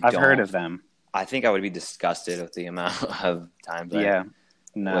really I've heard don't. of them. I think I would be disgusted with the amount of times I Yeah.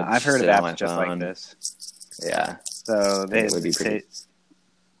 No, would I've heard of sit on apps my just like phone. this. Yeah, So I think it would be pretty.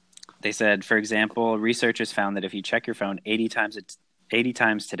 they said, for example, researchers found that if you check your phone 80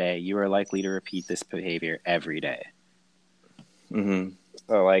 times today, you are likely to repeat this behavior every day. Mm-hmm.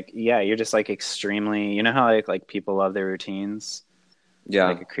 So like, yeah, you're just like extremely, you know how like people love their routines? Yeah,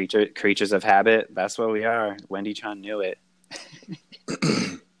 Like creatures of habit. That's what we are. Wendy Chan knew it.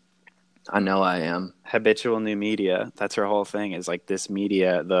 I know I am. Habitual new media. That's her whole thing. Is like this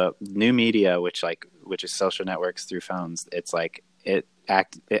media, the new media, which is social networks through phones. It's like it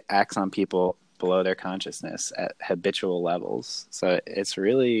acts on people below their consciousness at habitual levels. So it's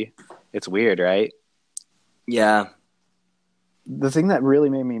weird, right? Yeah. The thing that really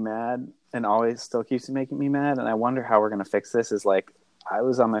made me mad and always still keeps making me mad, and I wonder how we're going to fix this, is like I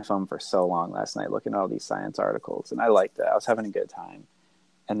was on my phone for so long last night looking at all these science articles, and I liked it. I was having a good time.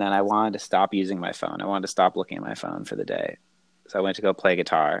 And then I wanted to stop using my phone. I wanted to stop looking at my phone for the day. So I went to go play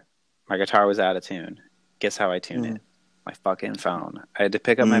guitar. My guitar was out of tune. Guess how I tune it? My fucking phone. I had to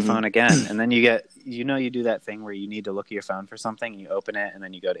pick up my phone again. And then you do that thing where you need to look at your phone for something, and you open it, and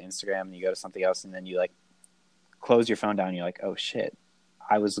then you go to Instagram, and you go to something else, and then you like close your phone down, and you're like, oh shit,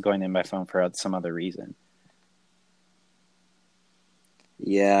 I was going in my phone for some other reason.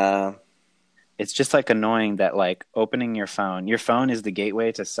 Yeah. It's just like annoying that like opening your phone is the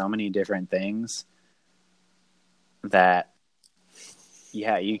gateway to so many different things that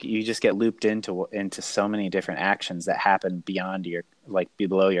you just get looped into so many different actions that happen beyond your like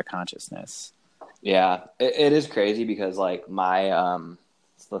below your consciousness. Yeah. It is crazy because like my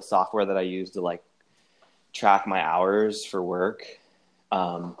the software that I use to like track my hours for work,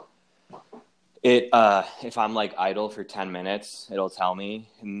 if I'm like idle for 10 minutes, it'll tell me,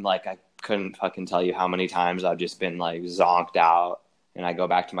 and like I couldn't fucking tell you how many times I've just been like zonked out, and I go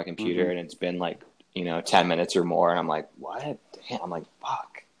back to my computer and it's been like 10 minutes or more, and I'm like, what? Damn, I'm like,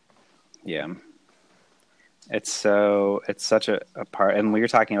 fuck. Yeah. It's such a part, and we were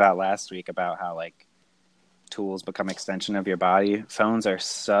talking about last week about how like tools become extension of your body. Phones are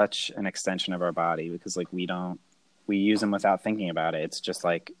such an extension of our body because like we use them without thinking about it. It's just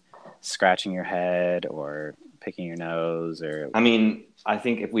like scratching your head or picking your nose or I mean, I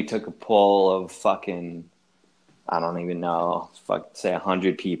think if we took a poll of fucking, I don't even know, say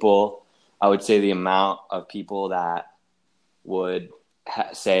 100 people, I would say the amount of people that would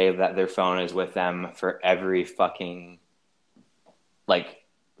say that their phone is with them for every fucking like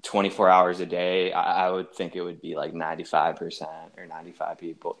 24 hours a day, I would think it would be like 95% or 95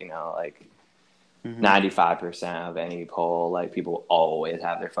 people, like 95% of any poll, like people always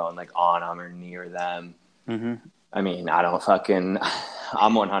have their phone like on them or near them. I mean, I don't fucking,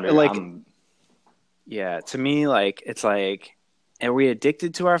 I'm 100. like, yeah, to me, like, it's like, are we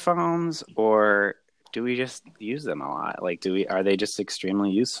addicted to our phones or do we just use them a lot? Like, are they just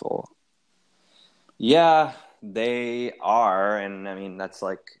extremely useful? Yeah, they are. And I mean, that's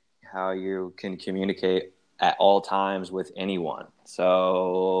like how you can communicate at all times with anyone.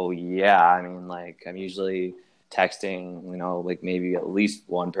 So, yeah, I mean, like, I'm usually texting, like maybe at least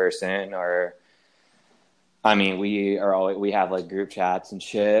one person, or I mean, we have like group chats and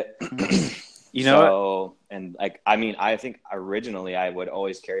shit. You know what? So, and like, I mean, I think originally I would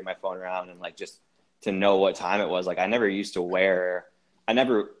always carry my phone around and like just to know what time it was. Like, I never used to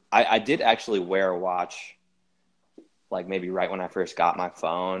I did actually wear a watch, like maybe right when I first got my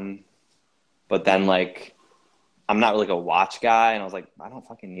phone. But then, like, I'm not really like a watch guy. And I was like, I don't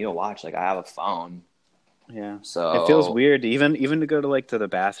fucking need a watch. Like, I have a phone. Yeah. So It feels weird even to go to like to the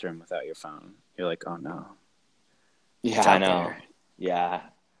bathroom without your phone. You're like, oh no. yeah, It's I out know. there. Yeah.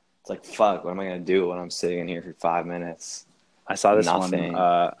 It's like, fuck, what am I going to do when I'm sitting in here for 5 minutes? I saw this Nothing.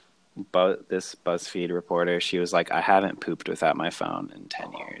 this BuzzFeed reporter. She was like, I haven't pooped without my phone in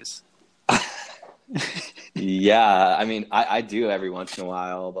 10 years. Yeah, I mean, I do every once in a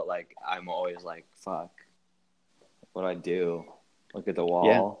while, but like I'm always like, fuck, what do I do? Look at the Yeah.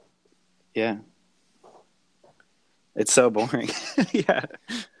 wall. Yeah. It's so boring. Yeah.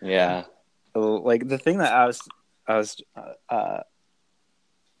 Yeah. Like the thing that I was Was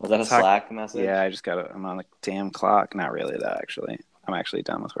that a talk. Slack message? Yeah, I'm on the damn clock. Not really though, actually. I'm actually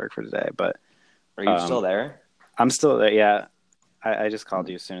done with work for today, but Are you still there? I'm still there. Yeah. I just called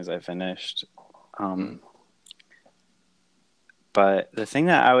you as soon as I finished. But the thing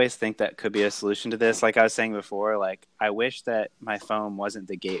that I always think that could be a solution to this, like I was saying before, like I wish that my phone wasn't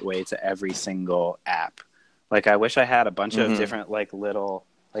the gateway to every single app. Like I wish I had a bunch of different like little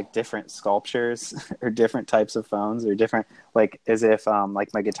like different sculptures or different types of phones or different like as if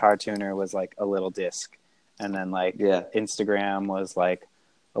like my guitar tuner was like a little disc and then like Instagram was like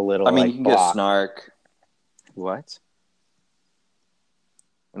a little I mean, like you can block. get Snark. What?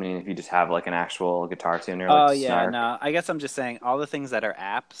 I mean, if you just have like an actual guitar tuner, like Snark. No. I guess I'm just saying all the things that are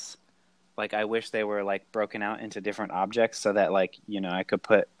apps. Like I wish they were like broken out into different objects so that like I could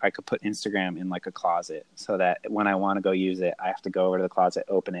put Instagram in like a closet so that when I want to go use it I have to go over to the closet,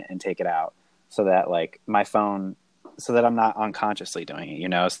 open it, and take it out so that like my phone, so that I'm not unconsciously doing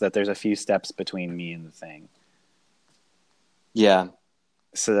it, so that there's a few steps between me and the thing. Yeah.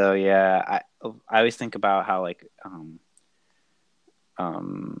 So yeah, I always think about how like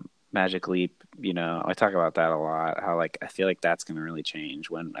Magic Leap, I talk about that a lot, how like I feel like that's going to really change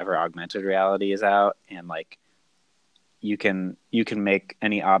whenever augmented reality is out and like you can make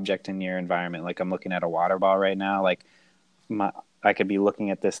any object in your environment. Like I'm looking at a water ball right now, like I could be looking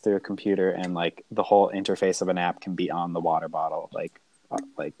at this through a computer and like the whole interface of an app can be on the water bottle, like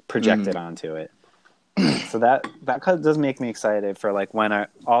projected onto it. So that does make me excited for like when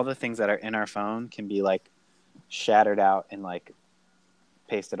all the things that are in our phone can be like shattered out and like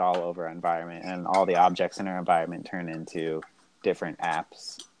pasted all over our environment, and all the objects in our environment turn into different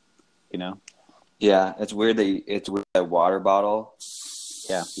apps. Yeah, it's weird that water bottle.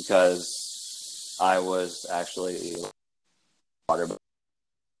 Yeah, because I was actually a water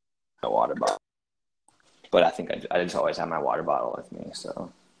bottle, but I think I just always have my water bottle with me,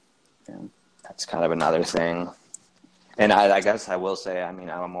 so that's kind of another thing. And I guess I will say, I mean,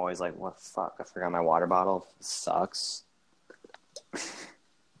 I'm always like, what the fuck? I forgot my water bottle. It sucks.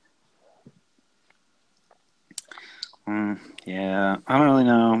 Yeah, I don't really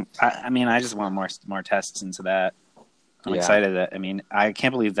know. I mean, I just want more tests into that. I'm excited that, I mean, I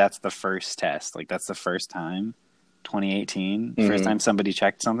can't believe that's the first test. Like, that's the first time, 2018, first time somebody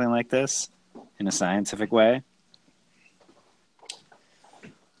checked something like this in a scientific way.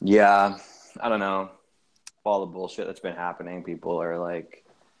 Yeah, I don't know. All the bullshit that's been happening, people are like,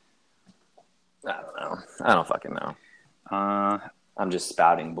 I don't know. I don't fucking know. I I'm just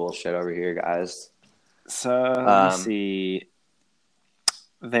spouting bullshit over here, guys. So let me see.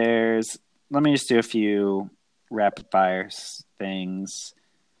 Let me just do a few rapid fire things.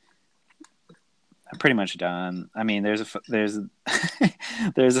 I'm pretty much done. I mean, there's there's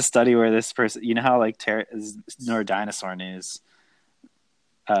a study where this person, you know how like nor dinosaur news,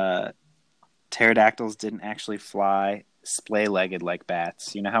 pterodactyls didn't actually fly splay-legged like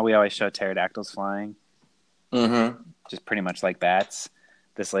bats. You know how we always show pterodactyls flying? Mm-hmm. Just pretty much like bats.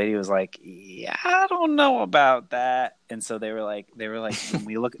 This lady was like, "Yeah, I don't know about that." And so they were like,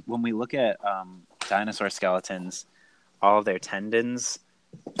 when we look at dinosaur skeletons, all of their tendons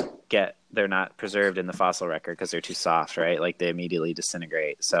they're not preserved in the fossil record because they're too soft, right? Like they immediately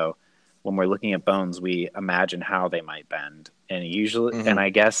disintegrate. So when we're looking at bones, we imagine how they might bend, and usually, and I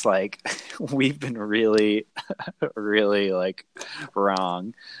guess like we've been really, really like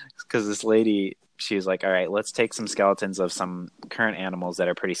wrong because this lady. She was like, all right, let's take some skeletons of some current animals that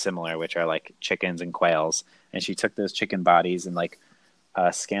are pretty similar, which are like chickens and quails. And she took those chicken bodies and like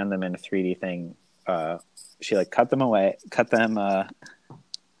scanned them in a 3D thing. She like cut them. Hold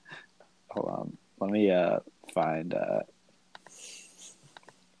on. Let me find.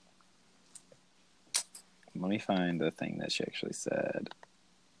 Let me find the thing that she actually said.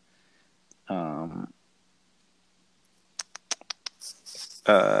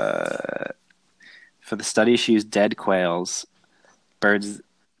 For the study, she used dead quails, birds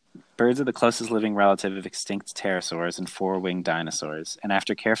are the closest living relative of extinct pterosaurs and four-winged dinosaurs, and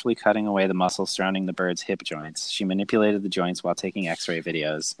after carefully cutting away the muscles surrounding the bird's hip joints, she manipulated the joints while taking X-ray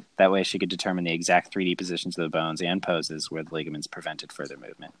videos. That way she could determine the exact 3D positions of the bones and poses where the ligaments prevented further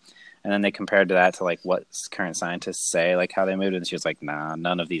movement. And then they compared that to like what current scientists say, like how they moved, and she was like, nah,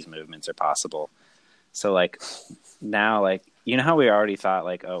 none of these movements are possible. So like now, like, you know how we already thought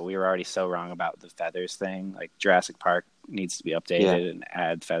like, oh, we were already so wrong about the feathers thing, like Jurassic Park needs to be updated and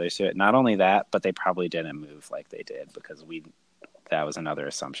add feathers to it. Not only that, but they probably didn't move like they did because that was another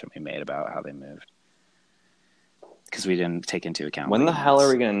assumption we made about how they moved because we didn't take into account. When the hell are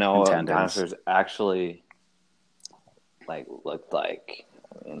we going to know what dinosaurs actually like looked like?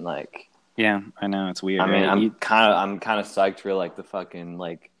 I mean, like, yeah, I know it's weird. I mean, right? I'm kind of psyched for like the fucking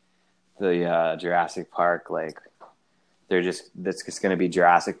like the Jurassic Park like. That's just going to be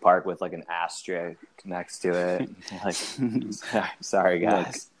Jurassic Park with like an asterisk next to it. Like, sorry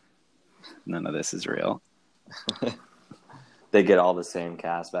guys, like, none of this is real. They get all the same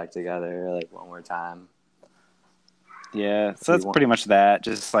cast back together like one more time. Yeah, so that's pretty much that.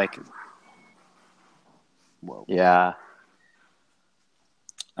 Just like, whoa. Yeah.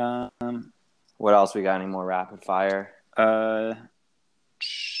 What else we got? Any more rapid fire?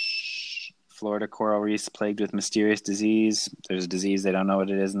 Florida coral reefs plagued with mysterious disease. There's a disease, they don't know what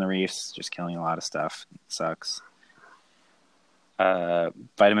it is in the reefs, just killing a lot of stuff. It sucks.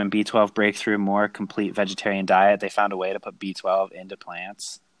 Vitamin B12 breakthrough, more complete vegetarian diet. They found a way to put B12 into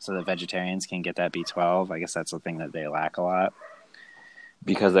plants so that vegetarians can get that B12. I guess that's the thing that they lack a lot.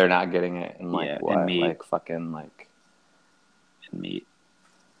 Because they're not getting it in like in meat. Like fucking like in meat.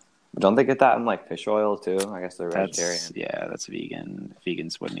 Don't they get that in like fish oil too? I guess they're vegetarian. Yeah, that's vegan.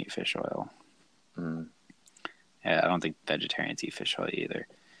 Vegans wouldn't eat fish oil. Mm. Yeah, I don't think vegetarians eat fish oil either.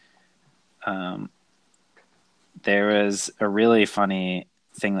 There was a really funny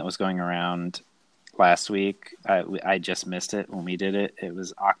thing that was going around last week. I just missed it when we did it. It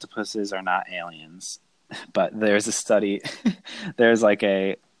was octopuses are not aliens. But there's a study. There's like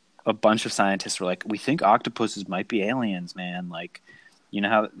a bunch of scientists were like, we think octopuses might be aliens, man. Like, you know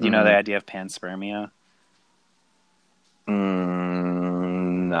how you know the idea of panspermia?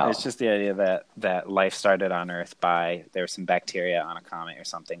 No. It's just the idea that life started on Earth by there was some bacteria on a comet or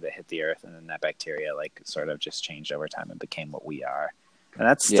something that hit the Earth, and then that bacteria like sort of just changed over time and became what we are. And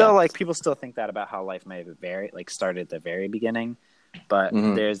that's still like people still think that about how life may have started at the very beginning, but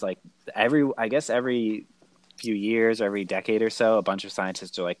there's like every few years, every decade or so, a bunch of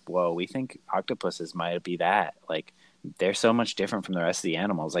scientists are like, whoa, we think octopuses might be that. Like they're so much different from the rest of the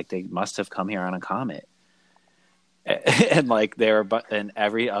animals. Like they must have come here on a comet. And like and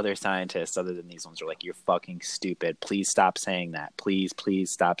every other scientist other than these ones are like, you're fucking stupid. Please stop saying that. Please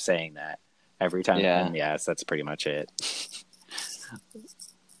stop saying that. Every time. Yeah. And yes, that's pretty much it.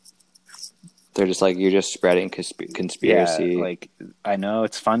 They're just like, you're just spreading conspiracy. Yeah, like I know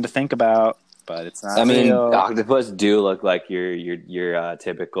it's fun to think about, but it's not. I mean, real. Octopus do look like your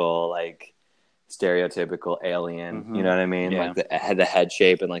typical like stereotypical alien. Mm-hmm. You know what I mean? Yeah. Like the head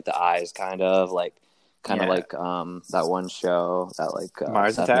shape and like the eyes, kind of like that one show that like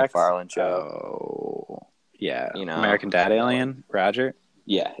Mars Seth Attacks? MacFarlane show. Oh, yeah. You know, American Dad Alien, Roger.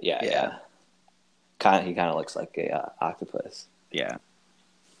 Yeah. He kind of looks like a octopus. Yeah.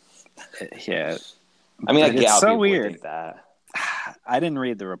 Yeah. I mean, I But get it's how so people would weird. think that. I didn't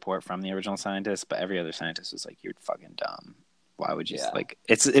read the report from the original scientist, but every other scientist was like, "You're fucking dumb. Why would you Yeah. like?"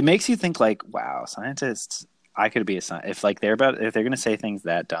 It makes you think like, "Wow, scientists. I could be a scientist if like if they're gonna say things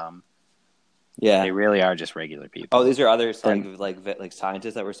that dumb. Yeah. They really are just regular people." Oh, these are others And- like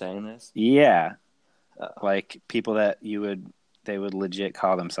scientists that were saying this. Yeah, Oh. like people that they would legit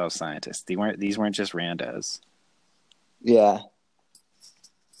call themselves scientists. These weren't just randos. Yeah.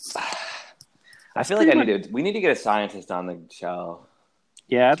 I feel like pretty we need to get a scientist on the show.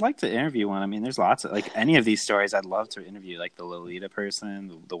 Yeah, I'd like to interview one. I mean, there's lots of like any of these stories. I'd love to interview like the Lolita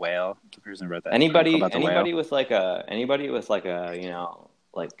person, the whale, the person who wrote that article about the whale. Anybody with like a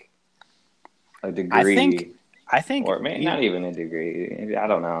like a degree. I think, or maybe not even a degree. I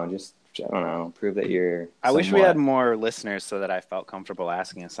don't know. Just I don't know. Prove that you're. I wish we had more listeners so that I felt comfortable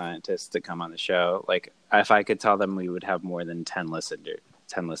asking a scientist to come on the show. Like, if I could tell them we would have more than 10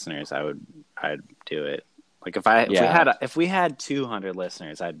 listeners, I'd do it. Like if we had 200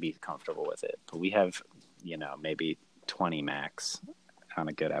 listeners, I'd be comfortable with it. But we have, maybe 20 max on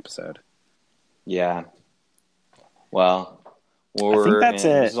a good episode. Yeah. Well, I think that's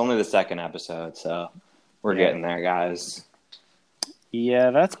it. This is only the second episode, so we're getting there, guys.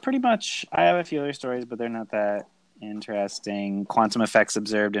 Yeah, that's pretty much. I have a few other stories, but they're not that interesting. Quantum effects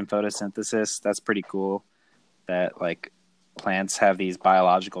observed in photosynthesis. That's pretty cool. That like plants have these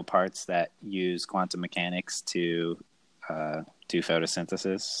biological parts that use quantum mechanics to do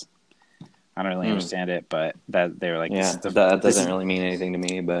photosynthesis. I don't really understand it, but that they were like, that doesn't really mean anything to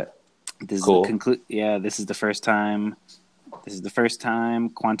me. But this cool. This is the first time. This is the first time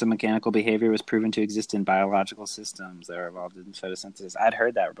quantum mechanical behavior was proven to exist in biological systems that are involved in photosynthesis. I'd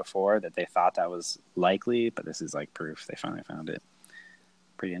heard that before, that they thought that was likely, but this is like proof. They finally found it.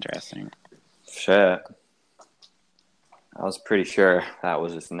 Pretty interesting. Shit. I was pretty sure that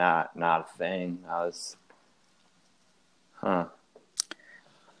was just not a thing. Well,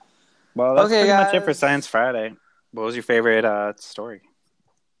 that's pretty much it for Science Friday. What was your favorite story?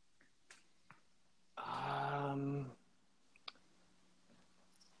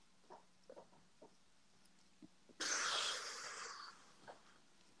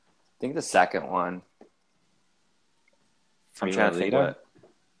 I think the second one. I'm trying to think what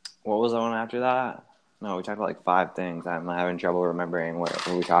was the one after that? No, we talked about like 5 things. I'm having trouble remembering what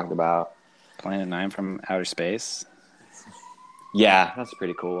we talked about. Planet 9 from outer space. Yeah, that's a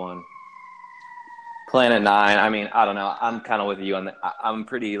pretty cool one. Planet 9. I mean, I don't know. I'm kind of with you on that. I'm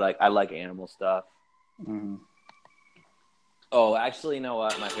pretty like I like animal stuff. Mm-hmm. Oh, actually, you know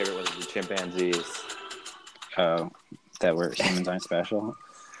what? My favorite was the chimpanzees. Oh, that humans aren't special.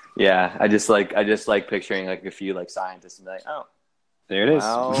 Yeah, I just like picturing like a few like scientists and be like, oh, there it is.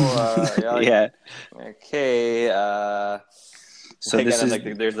 Like, yeah. Okay. So like, this is like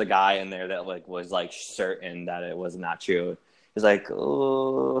there's the guy in there that like was like certain that it was not true. He's like,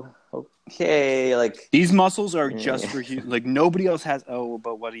 oh, okay, like these muscles are just for you. Like nobody else has. Oh,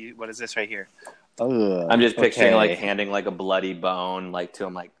 but what is this right here? I'm just picturing like handing like a bloody bone like to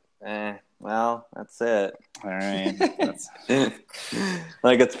him, like, well, that's it. All right.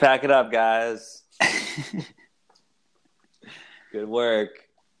 Like, let's pack it up, guys. Good work.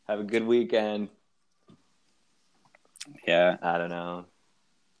 Have a good weekend. Yeah. I don't know.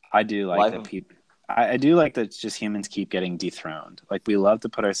 I do like that people. I do like that just humans keep getting dethroned. Like, we love to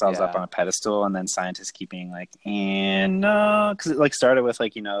put ourselves up on a pedestal, and then scientists keep being like, no. Because it like started with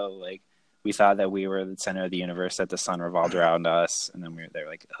like, like we thought that we were the center of the universe, that the sun revolved around us. And then they're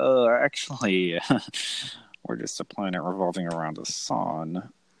like, oh, actually, we're just a planet revolving around the sun.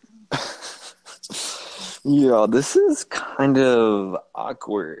 Yeah, this is kind of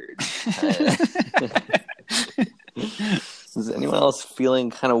awkward. Is anyone else feeling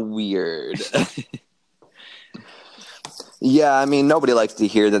kind of weird? Yeah, I mean, nobody likes to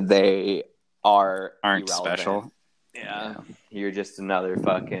hear that they aren't irrelevant. Special. Yeah. You're just another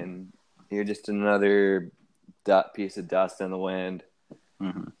piece of dust in the wind.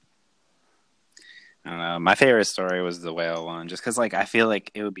 Mm-hmm. I don't know. My favorite story was the whale one, just because like I feel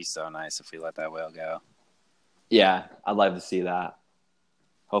like it would be so nice if we let that whale go. Yeah, I'd love to see that.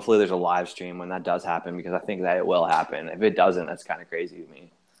 Hopefully there's a live stream when that does happen, because I think that it will happen. If it doesn't, that's kind of crazy to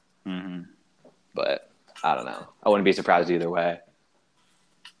me. Mm-hmm. But I don't know. I wouldn't be surprised either way.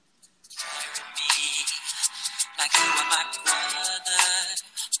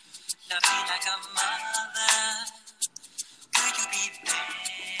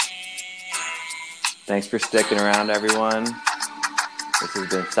 Thanks for sticking around, everyone. This has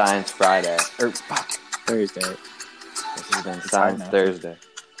been Science Friday. Thursday. This has been Science Thursday.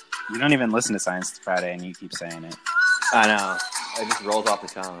 You don't even listen to Science Friday, and you keep saying it. I know. It just rolls off the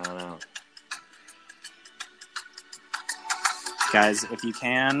tongue. I don't know. Guys, if you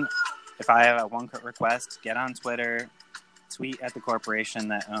can, if I have one request, get on Twitter, tweet at the corporation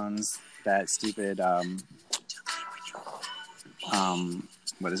that owns that stupid,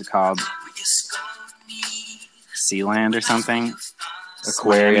 what is it called? Sealand or something?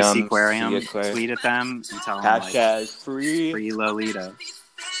 Aquarium. Aquarium. Tweet at them and tell them, Hashtag free Lolita.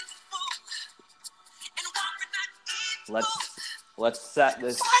 Let's set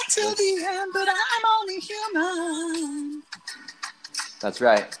this. Till the end, but I'm only human. That's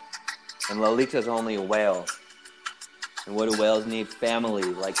right. And Lolita's only a whale. And what do whales need? Family,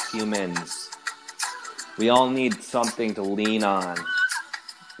 like humans. We all need something to lean on.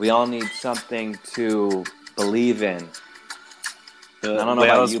 We all need something to believe in. I don't know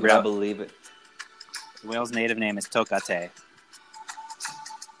about you, but I believe it. The whale's native name is Tokate.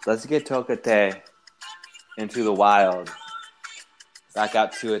 Let's get Tokate into the wild. Back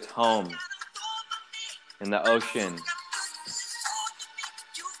out to its home in the ocean.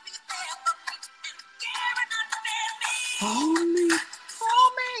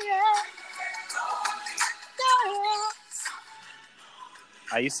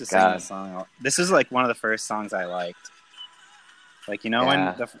 I used to sing this song. This is like one of the first songs I liked. Like, you know,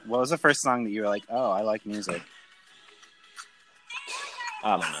 what was the first song that you were like, oh, I like music?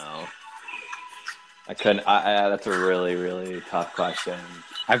 I don't know. I couldn't. That's a really, really tough question.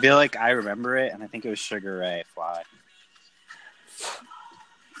 I feel like I remember it, and I think it was Sugar Ray Fly.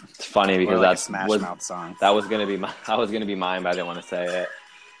 It's funny because like that's Smash Mouth song. That was gonna be mine, but I didn't want to say it.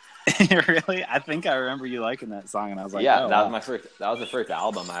 Really? I think I remember you liking that song, and I was like, yeah, oh, that was my first. That was the first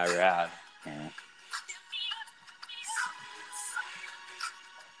album I ever had. Yeah.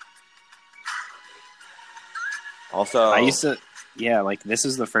 Also, I used to, like this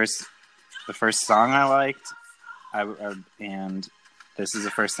is the first song I liked, and this is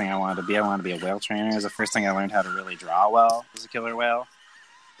the first thing I wanted to be. I wanted to be a whale trainer. It was the first thing I learned how to really draw well. Was a killer whale.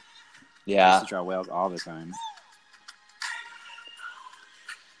 Yeah, I used to draw whales all the time.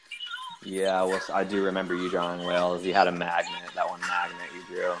 Yeah, well, I do remember you drawing whales. You had a magnet. That one magnet you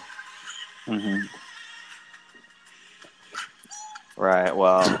drew. Mm-hmm. Right.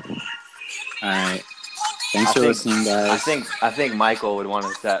 Well. All right. Thanks for listening, guys. I think Michael would want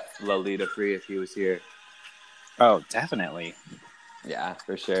to set Lolita free if he was here. Oh, definitely. Yeah,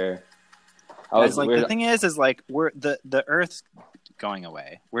 for sure. The thing is like we're the Earth's going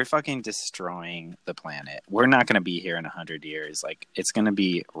away. We're fucking destroying the planet. We're not going to be here in 100 years. Like, it's going to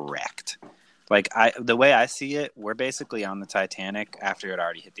be wrecked. Like, the way I see it, we're basically on the Titanic after it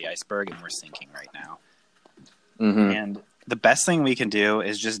already hit the iceberg, and we're sinking right now. Mm-hmm. And the best thing we can do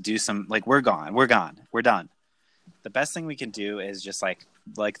is just do some, like, we're gone. We're done. The best thing we can do is just like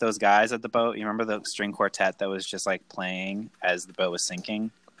those guys at the boat. You remember the string quartet that was just like playing as the boat was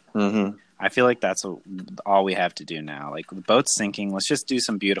sinking? Mm-hmm. I feel like that's all we have to do now. Like, the boat's sinking. Let's just do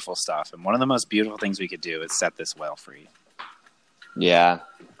some beautiful stuff. And one of the most beautiful things we could do is set this whale free. Yeah.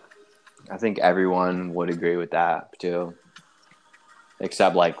 I think everyone would agree with that, too.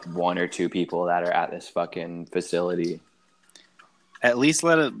 Except, like, one or two people that are at this fucking facility. At least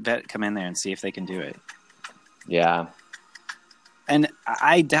let a vet come in there and see if they can do it. Yeah. And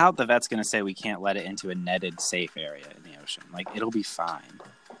I doubt the vet's going to say we can't let it into a netted, safe area in the ocean. Like, it'll be fine.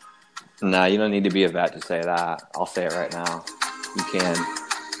 No, you don't need to be a vet to say that. I'll say it right now. You can.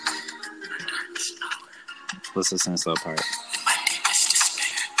 Let's listen to the slow part. My deepest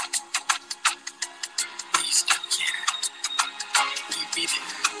despair. Please don't care. You be there.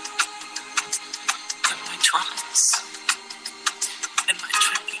 In my trials and my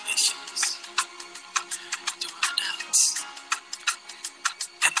tribulations, through my doubts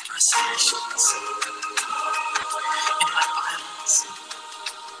and frustrations, in my violence.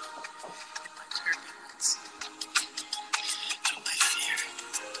 Through my fear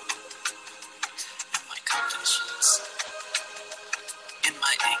and my convictions, in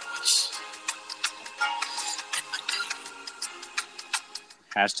my anguish and my pain,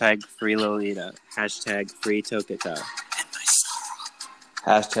 Hashtag free Lolita. Hashtag free Tokita. and my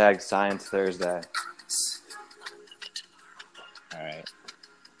sorrow. Hashtag Science Thursday. All right.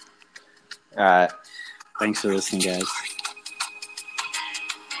 All right. Thanks for listening, guys.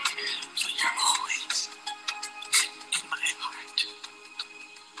 So you're always in my heart.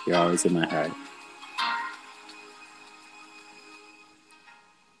 You're always in my heart.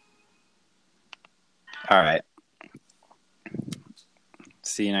 All right.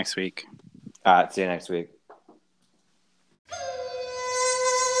 See you next week. All right. See you next week.